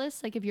nice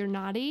list, like if you're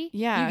naughty,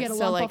 Yeah, you get a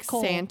so lump like of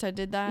coal. Santa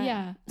did that.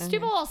 Yeah, Okay.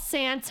 stupid little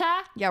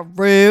Santa. Yeah,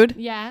 rude.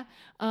 Yeah,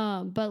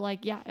 but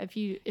like yeah, if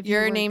you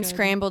Your were name good,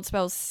 scrambled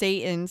spells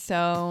Satan,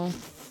 so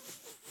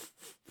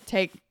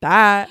take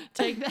that.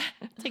 take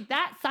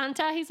that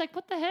Santa. He's like,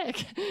 what the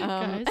heck,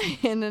 guys?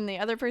 And then the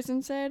other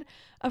person said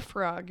a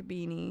frog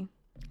beanie.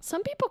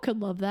 Some people could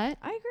love that.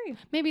 I agree.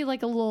 Maybe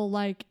like a little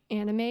like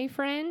anime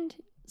friend.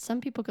 Some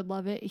people could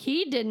love it.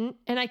 He didn't,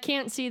 and I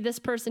can't see this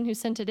person who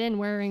sent it in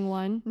wearing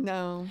one.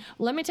 No,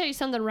 Let me tell you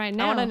something right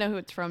now. I want to know who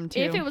it's from too.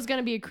 If it was going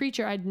to be a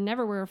creature, I'd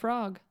never wear a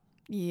frog.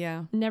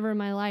 yeah, Never in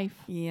my life.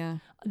 yeah.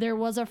 There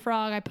was a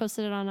frog. I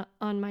posted it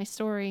on my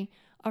story.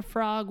 A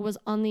frog was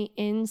on the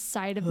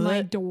inside of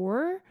my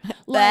door.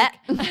 Like,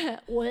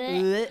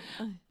 what?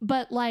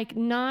 But like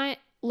not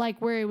like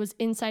where it was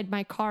inside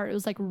my car. It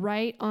was like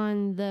right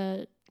on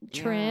the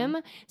trim.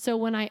 So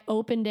when I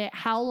opened it,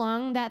 how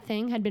long that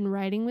thing had been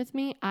riding with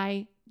me,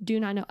 I do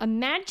not know.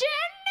 Imagine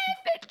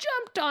if it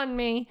jumped on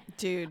me.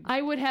 Dude,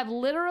 I would have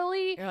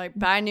literally, you're like,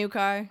 buy a new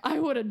car. I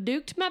would have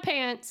duked my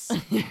pants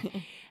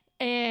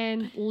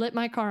and lit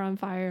my car on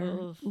fire.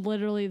 Ugh.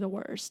 Literally the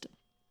worst.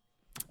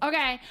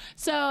 Okay,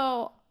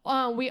 so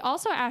we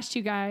also asked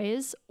you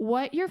guys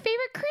what your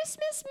favorite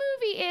Christmas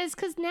movie is,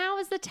 because now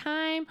is the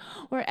time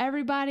where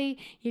everybody,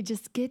 you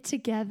just get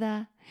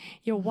together,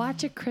 you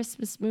watch a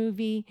Christmas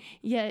movie,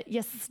 you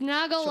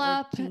snuggle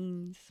up.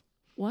 Jeans.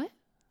 What?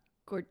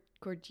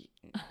 Gorgeous.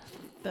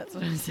 That's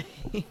what I'm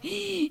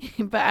saying.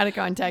 But out of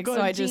context,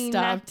 so I just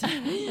Gorgina. stopped.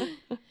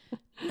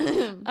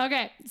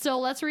 Okay, so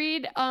let's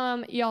read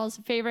y'all's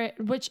favorite,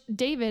 which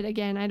David,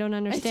 again, I don't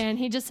understand.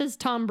 He just says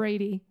Tom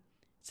Brady.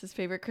 It's his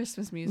favorite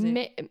Christmas movie.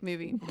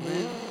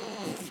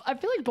 I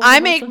feel like both I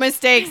of make us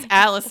mistakes,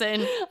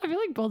 Allison. I feel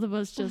like both of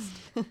us just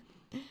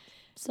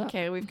so.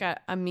 Okay, we've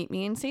got a Meet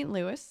Me in St.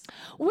 Louis.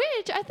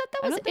 Which I thought that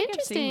I was don't think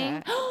I've seen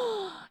interesting.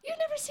 You've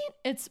never seen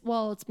it's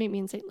Meet Me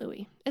in St.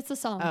 Louis. It's the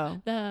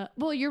song.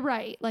 Oh. You're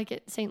right, like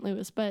it's St.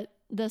 Louis, but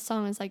the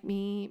song is like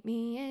Meet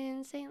Me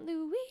in St.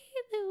 Louis,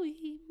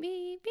 Louis,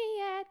 meet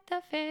me at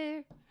the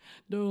fair.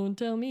 Don't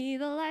tell me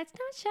the light's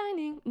not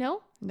shining.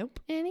 No? Nope.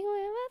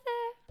 Anywhere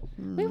but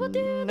there. We will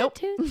do Nope. the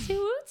tootsie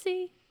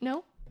wootsy.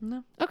 No?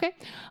 No. Okay.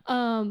 That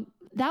one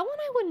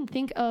I wouldn't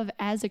think of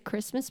as a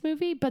Christmas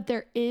movie, but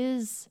there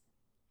is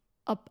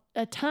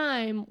a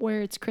time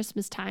where it's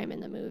Christmas time in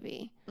the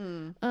movie.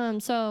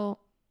 So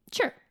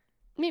sure.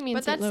 Meet me in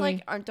But St. that's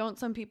Louis. like, don't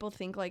some people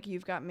think like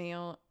You've Got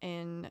Mail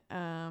and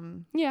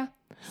Yeah.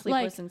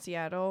 Sleepless in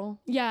Seattle?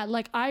 Yeah,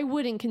 like I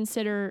wouldn't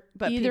consider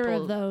But either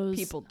people, of those.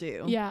 people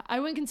do. Yeah, I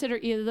wouldn't consider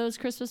either of those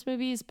Christmas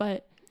movies,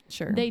 but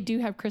Sure. they do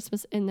have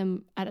Christmas in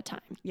them at a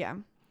time. Yeah.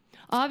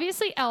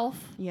 Obviously,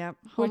 Elf. Yep.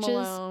 Home Which is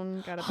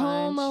Alone. Got a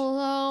Home bunch.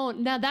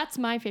 Alone. Now that's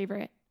my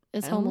favorite.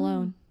 Is Home Oh.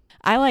 Alone.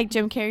 I like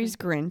Jim Carrey's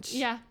Grinch.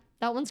 Yeah,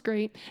 that one's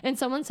great. And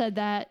someone said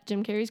that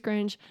Jim Carrey's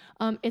Grinch.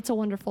 It's a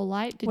Wonderful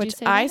Light. Did you Which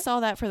say I that? saw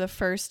that for the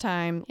first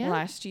time Yeah.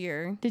 last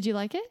year. Did you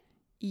like it?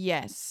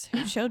 Yes.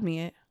 Who showed me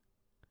it?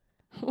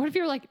 What if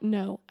you were like,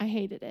 no, I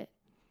hated it?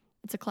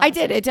 It's a classic. I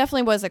did. It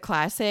definitely was a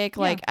classic.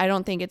 Yeah. Like, I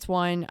don't think it's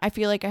one. I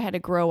feel like I had to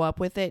grow up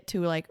with it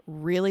to like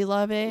really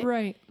love it.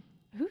 Right.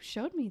 Who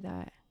showed me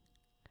that?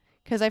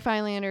 Because I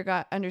finally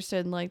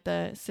understood like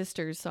the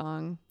Sisters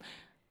song.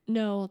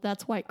 No,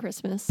 that's White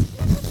Christmas.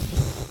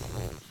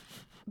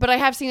 But I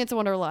have seen It's a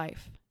Wonderful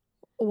Life.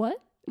 What?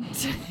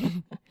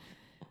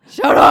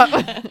 Shut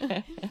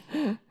up.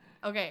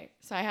 Okay,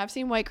 so I have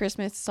seen White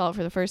Christmas. Saw it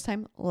for the first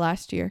time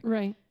last year.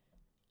 Right.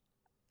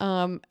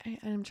 I'm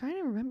trying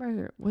to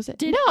remember. Was it?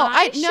 Did no,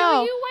 I show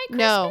no, you White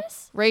no.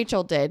 Christmas?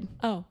 Rachel did.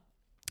 Oh,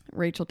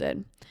 Rachel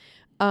did.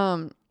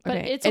 But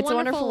Okay. It's a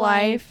Wonderful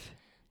Life.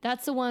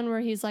 that's the one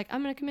where he's like,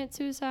 I'm going to commit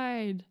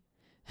suicide.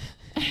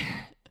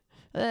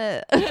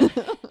 Ugh.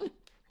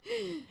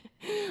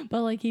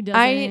 But like he doesn't.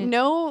 I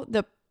know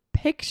the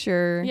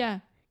picture. Yeah.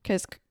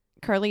 Because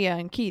Carlia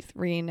and Keith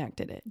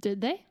reenacted it.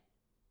 Did they?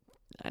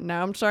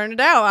 Now I'm starting to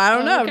doubt. I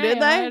don't know. Okay, Did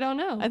they? I don't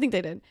know. I think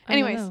they did. I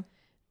don't Anyways,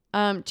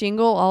 know.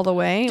 Jingle All the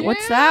Way.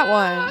 What's that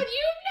one? Dude,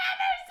 you've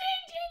never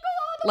seen Jingle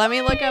All the Let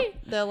Way. me look up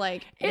the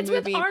like It's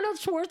movie. with Arnold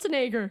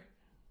Schwarzenegger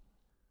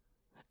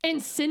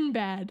and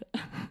Sinbad.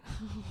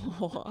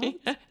 What?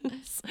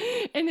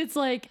 And it's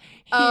like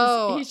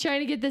Oh. he's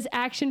trying to get this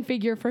action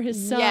figure for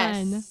his son.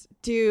 Yes,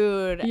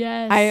 dude.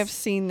 Yes. I have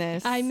seen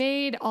this. I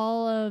made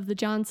all of the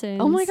Johnsons.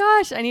 Oh my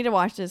gosh, I need to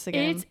watch this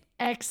again. It's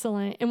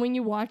excellent. And when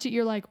you watch it,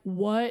 you're like,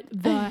 what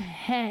the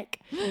heck?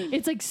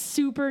 It's like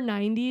super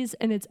 90s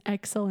and it's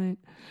excellent.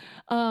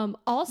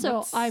 Also,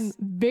 What's- I'm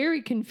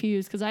very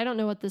confused because I don't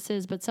know what this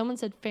is, but someone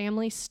said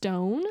Family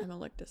Stone. I'm gonna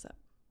look this up.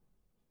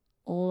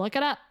 Look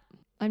it up.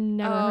 I've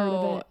never heard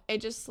of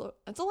it. It's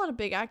a lot of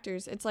big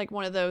actors. It's like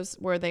one of those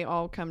where they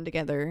all come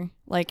together,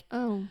 like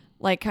Oh.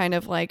 kind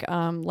of like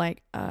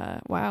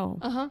wow.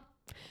 Uh-huh.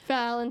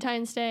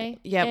 Valentine's Day.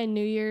 Yep. And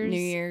New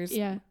Year's.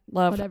 Yeah.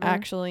 Love whatever.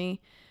 Actually,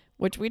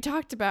 which we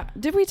talked about.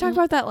 Did we talk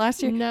about that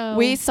last year? No.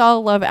 We saw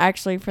Love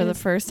Actually for the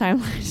It's- first time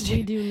last We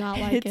year. do not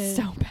like it. It's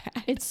so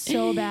bad. It's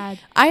so bad.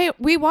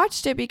 We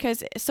watched it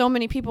because so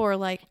many people were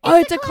like, It's "Oh,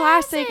 it's a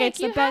classic. It's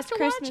You the have best to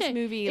watch Christmas it.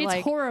 movie." It's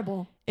Like,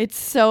 horrible. it's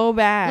so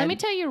bad. Let me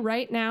tell you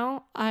right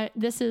now,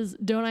 this is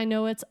Don't I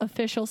Know It's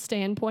official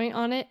standpoint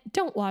on it.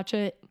 Don't watch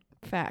it.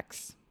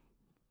 Facts.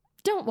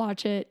 Don't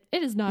watch it.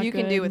 It is not You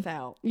good. can do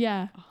without.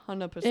 Yeah.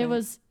 100%.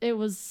 It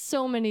was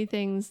so many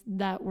things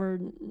that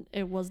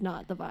it was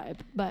not the vibe.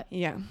 But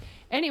Yeah.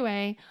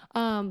 anyway,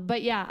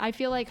 but yeah, I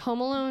feel like Home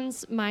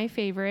Alone's my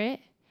favorite.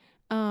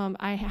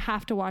 I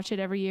have to watch it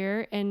every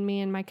year, and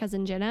me and my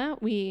cousin Jenna,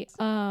 we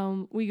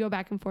go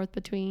back and forth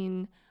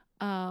between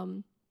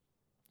Home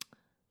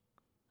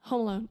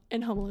Alone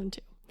and Home Alone 2.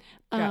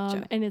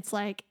 Gotcha. And it's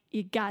like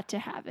you got to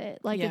have it.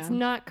 Like it's Yeah.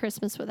 not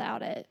Christmas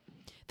without it.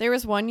 There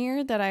was one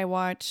year that I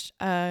watched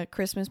a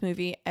Christmas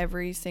movie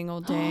every single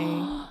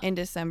day in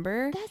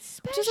December. That's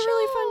special. Which is a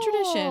really fun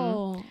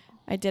tradition.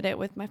 I did it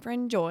with my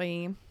friend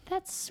Joy.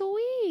 That's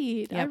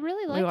sweet. I Yep.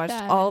 really like We watched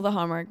that. all the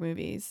Hallmark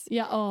movies.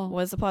 Yeah. Oh.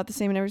 Was the plot the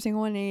same in every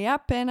single one?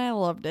 Yep, and I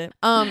loved it.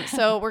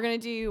 So we're gonna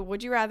do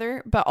Would You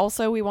Rather, but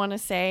also we want to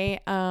say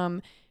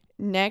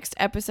next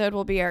episode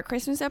will be our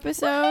Christmas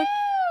episode.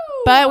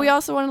 But we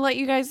also want to let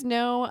you guys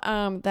know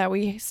that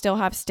we still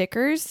have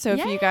stickers. So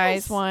if you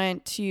guys Yes.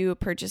 want to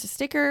purchase a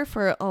sticker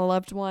for a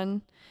loved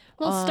one,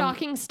 little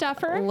stocking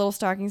stuffer. a little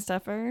stocking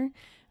stuffer,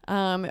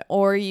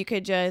 or you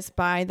could just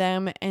buy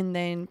them and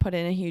then put it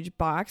in a huge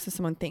box so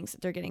someone thinks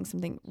that they're getting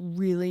something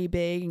really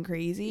big and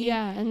crazy.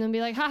 Yeah, and then be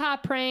like, haha,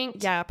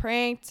 pranked. Yeah,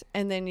 pranked.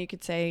 And then you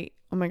could say,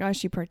 oh my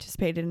gosh, you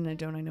participated in a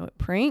Don't I Know It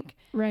prank.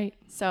 Right.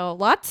 So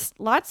lots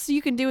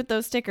you can do with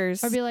those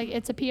stickers. Or be like,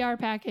 it's a PR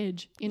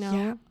package, you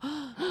know?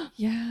 Yeah.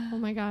 Yeah. Oh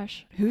my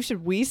gosh. Who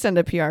should we send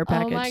a PR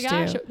package Oh my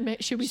gosh. to?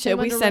 Should we Should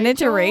we send it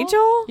to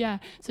Rachel? Yeah.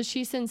 So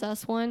she sends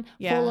us one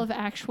Yeah. full of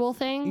actual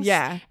things.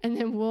 Yeah. And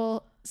then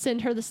we'll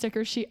send her the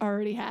sticker she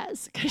already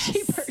has because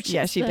she purchased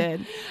Yeah, she them.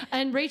 did.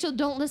 And Rachel,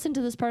 don't listen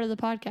to this part of the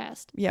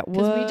podcast Yeah.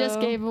 because we just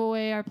whoa. gave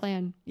away our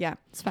plan. Yeah.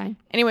 It's fine.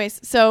 Anyways,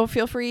 so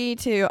feel free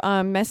to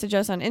message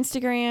us on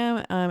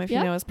Instagram. If Yep.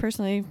 you know us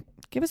personally,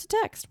 give us a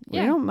text.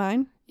 Yeah. We don't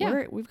mind.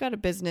 Yeah. We've got a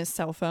business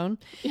cell phone.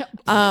 Yep.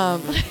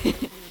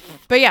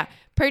 But yeah,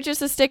 purchase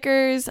the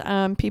stickers.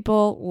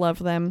 People love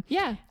them.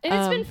 Yeah. And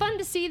it's been fun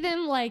to see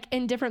them like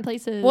in different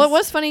places. Well, it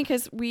was funny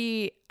because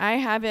I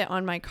have it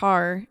on my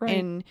car, Right.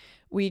 and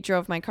we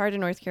drove my car to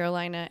North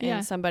Carolina, and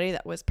Yeah. somebody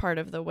that was part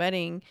of the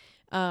wedding,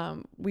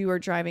 we were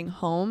driving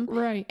home,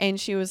 Right. and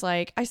she was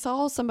like, I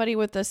saw somebody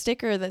with a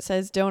sticker that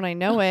says "Don't I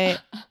Know It"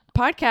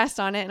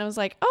 podcast on it, and I was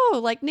like,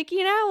 oh, like Nikki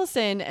and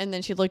Allison, and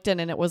then she looked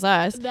in, and it was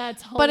us.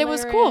 That's hilarious. But it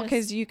was cool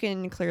because you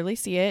can clearly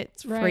see it.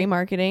 It's free Right.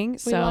 marketing,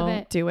 so love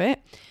it. do it.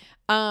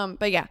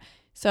 But yeah,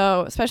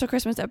 so special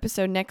Christmas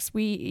episode next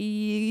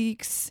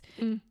week's.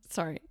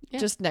 Sorry, Yeah.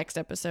 just next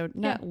episode,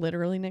 not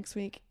literally next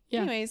week.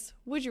 Yeah. Anyways,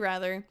 would you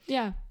rather?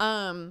 Yeah.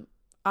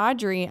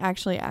 Audrey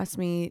actually asked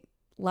me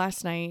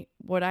last night,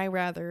 would I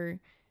rather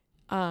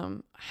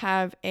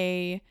have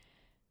a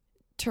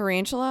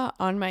tarantula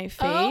on my face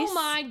Oh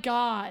my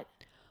God.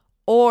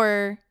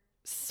 or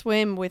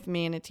swim with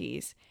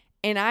manatees?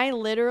 And I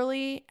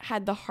literally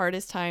had the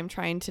hardest time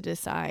trying to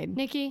decide.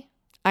 Nikki,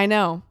 I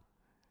know.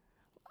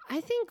 I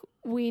think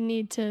we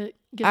need to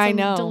get I some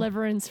know.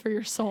 deliverance for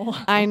your soul.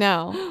 I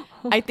know.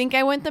 I think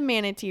I went the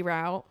manatee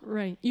route.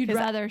 Right. You'd 'Cause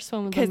rather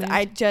swim with Because them.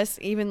 I just,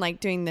 even like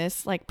doing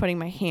this, like putting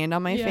my hand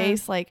on my Yeah.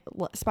 face, like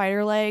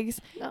spider legs,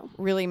 No,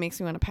 really makes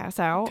me want to pass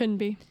out. couldn't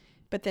be.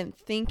 But then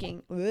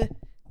thinking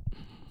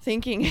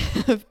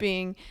of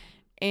being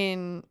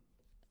in,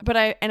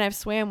 I've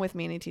swam with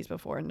manatees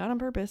before, not on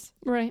purpose.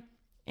 Right.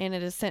 And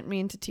it has sent me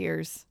into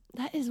tears.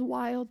 That is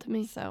wild to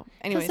me. So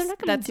anyways, they're not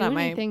gonna that's do not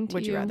my anything to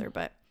would you you. rather,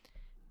 but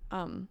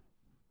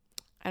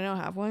I don't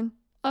have one,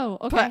 Oh,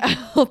 okay. but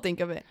I'll think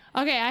of it.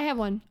 Okay, I have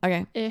one.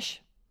 Okay.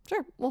 Ish.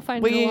 Sure. We'll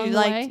find We it along the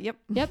way. Yep.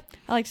 Yep.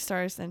 I like to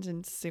start a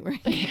sentence, see where it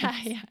Yeah,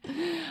 goes.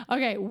 yeah.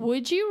 Okay,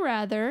 would you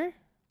rather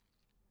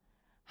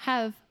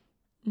have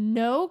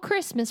no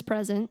Christmas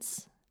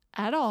presents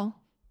at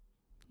all?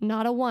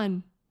 Not a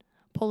one.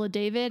 Pull a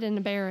David and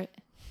a Barrett.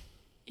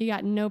 You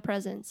got no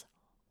presents.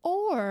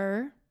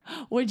 Or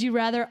would you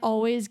rather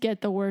always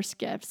get the worst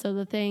gift? So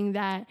the thing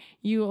that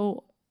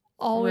you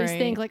always Right.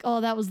 think like,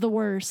 oh, that was the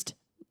worst.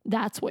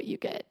 That's what you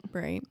get.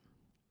 Right.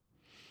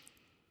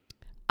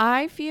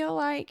 I feel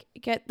like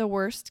get the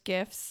worst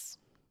gifts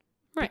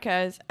Right.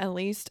 because at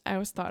least I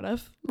was thought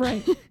of.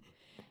 Right.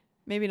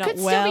 Maybe not Could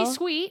well. still be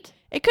sweet.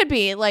 It could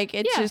be like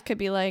it Yeah. just could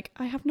be like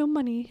I have no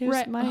money. Here's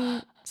Right.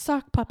 my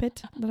sock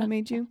puppet that I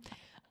made you.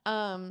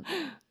 And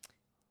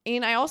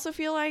I also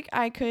feel like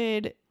I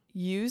could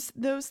use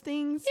those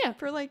things Yeah.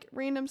 for like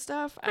random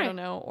stuff. I Right. don't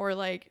know, or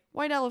like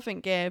white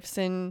elephant gifts,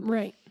 and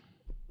Right.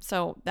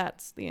 so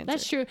that's the answer.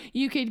 That's true.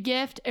 You could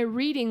gift a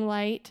reading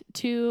light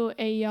to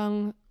a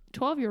young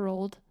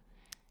 12-year-old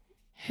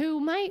who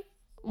might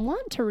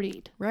want to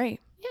read. Right.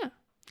 Yeah.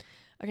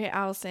 Okay,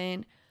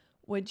 Allison,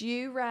 would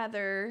you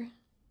rather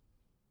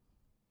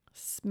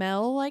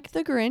smell like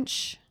the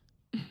Grinch?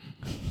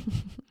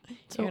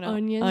 So You know,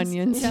 onions.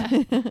 onions.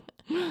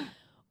 Yeah.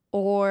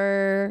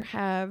 Or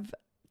have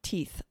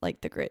teeth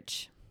like the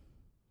Grinch?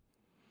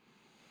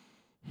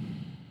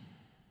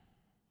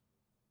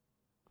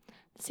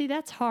 See,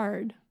 that's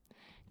hard.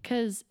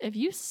 Because if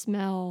you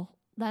smell,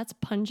 that's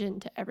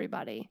pungent to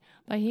everybody.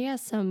 But he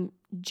has some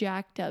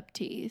jacked up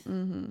teeth.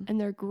 Mm-hmm. And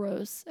they're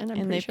gross. And I'm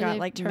And pretty they've sure got they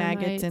like have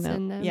maggots in termites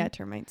them. them. Yeah,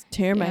 termites.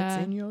 Termites Yeah.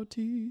 in your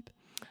teeth.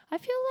 I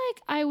feel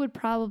like I would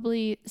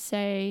probably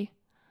say,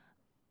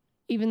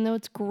 even though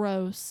it's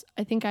gross,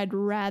 I think I'd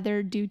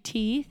rather do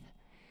teeth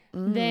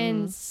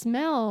than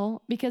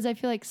smell, because I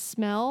feel like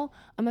smell,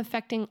 I'm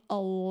affecting a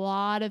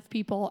lot of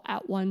people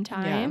at one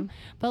time.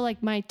 But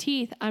like my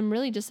teeth, I'm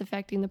really just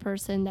affecting the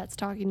person that's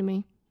talking to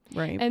me.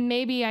 Right. And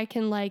maybe I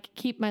can like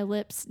keep my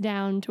lips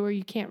down to where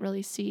you can't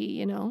really see,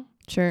 you know?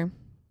 Sure.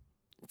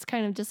 It's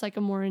kind of just like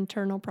a more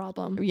internal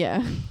problem.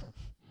 Yeah.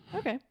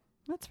 Okay.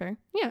 That's fair.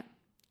 Yeah.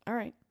 All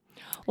right.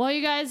 Well,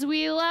 you guys,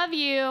 we love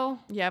you.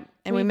 Yep.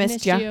 And we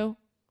missed you.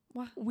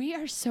 Wow. We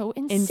are so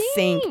in In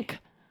sync. sync.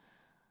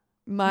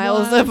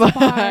 Miles Miles apart.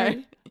 apart.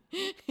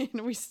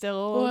 And we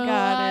still Well,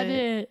 got I it.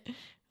 did.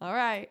 All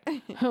right.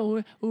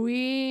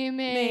 We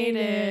made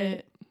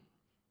it.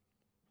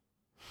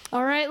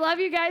 All right. Love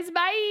you guys.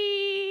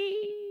 Bye.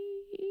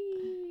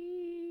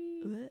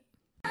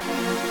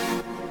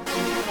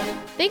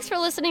 Thanks for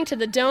listening to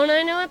the Don't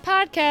I Know It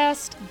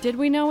podcast. Did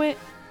we know it?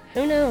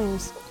 Who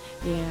knows?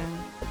 Yeah.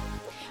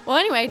 Well,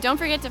 anyway, don't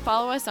forget to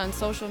follow us on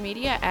social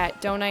media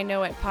at Don't I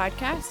Know It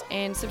Podcast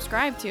and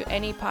subscribe to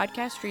any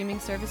podcast streaming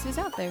services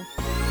out there.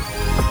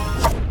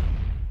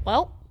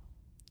 Well,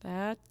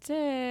 That's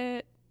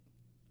it.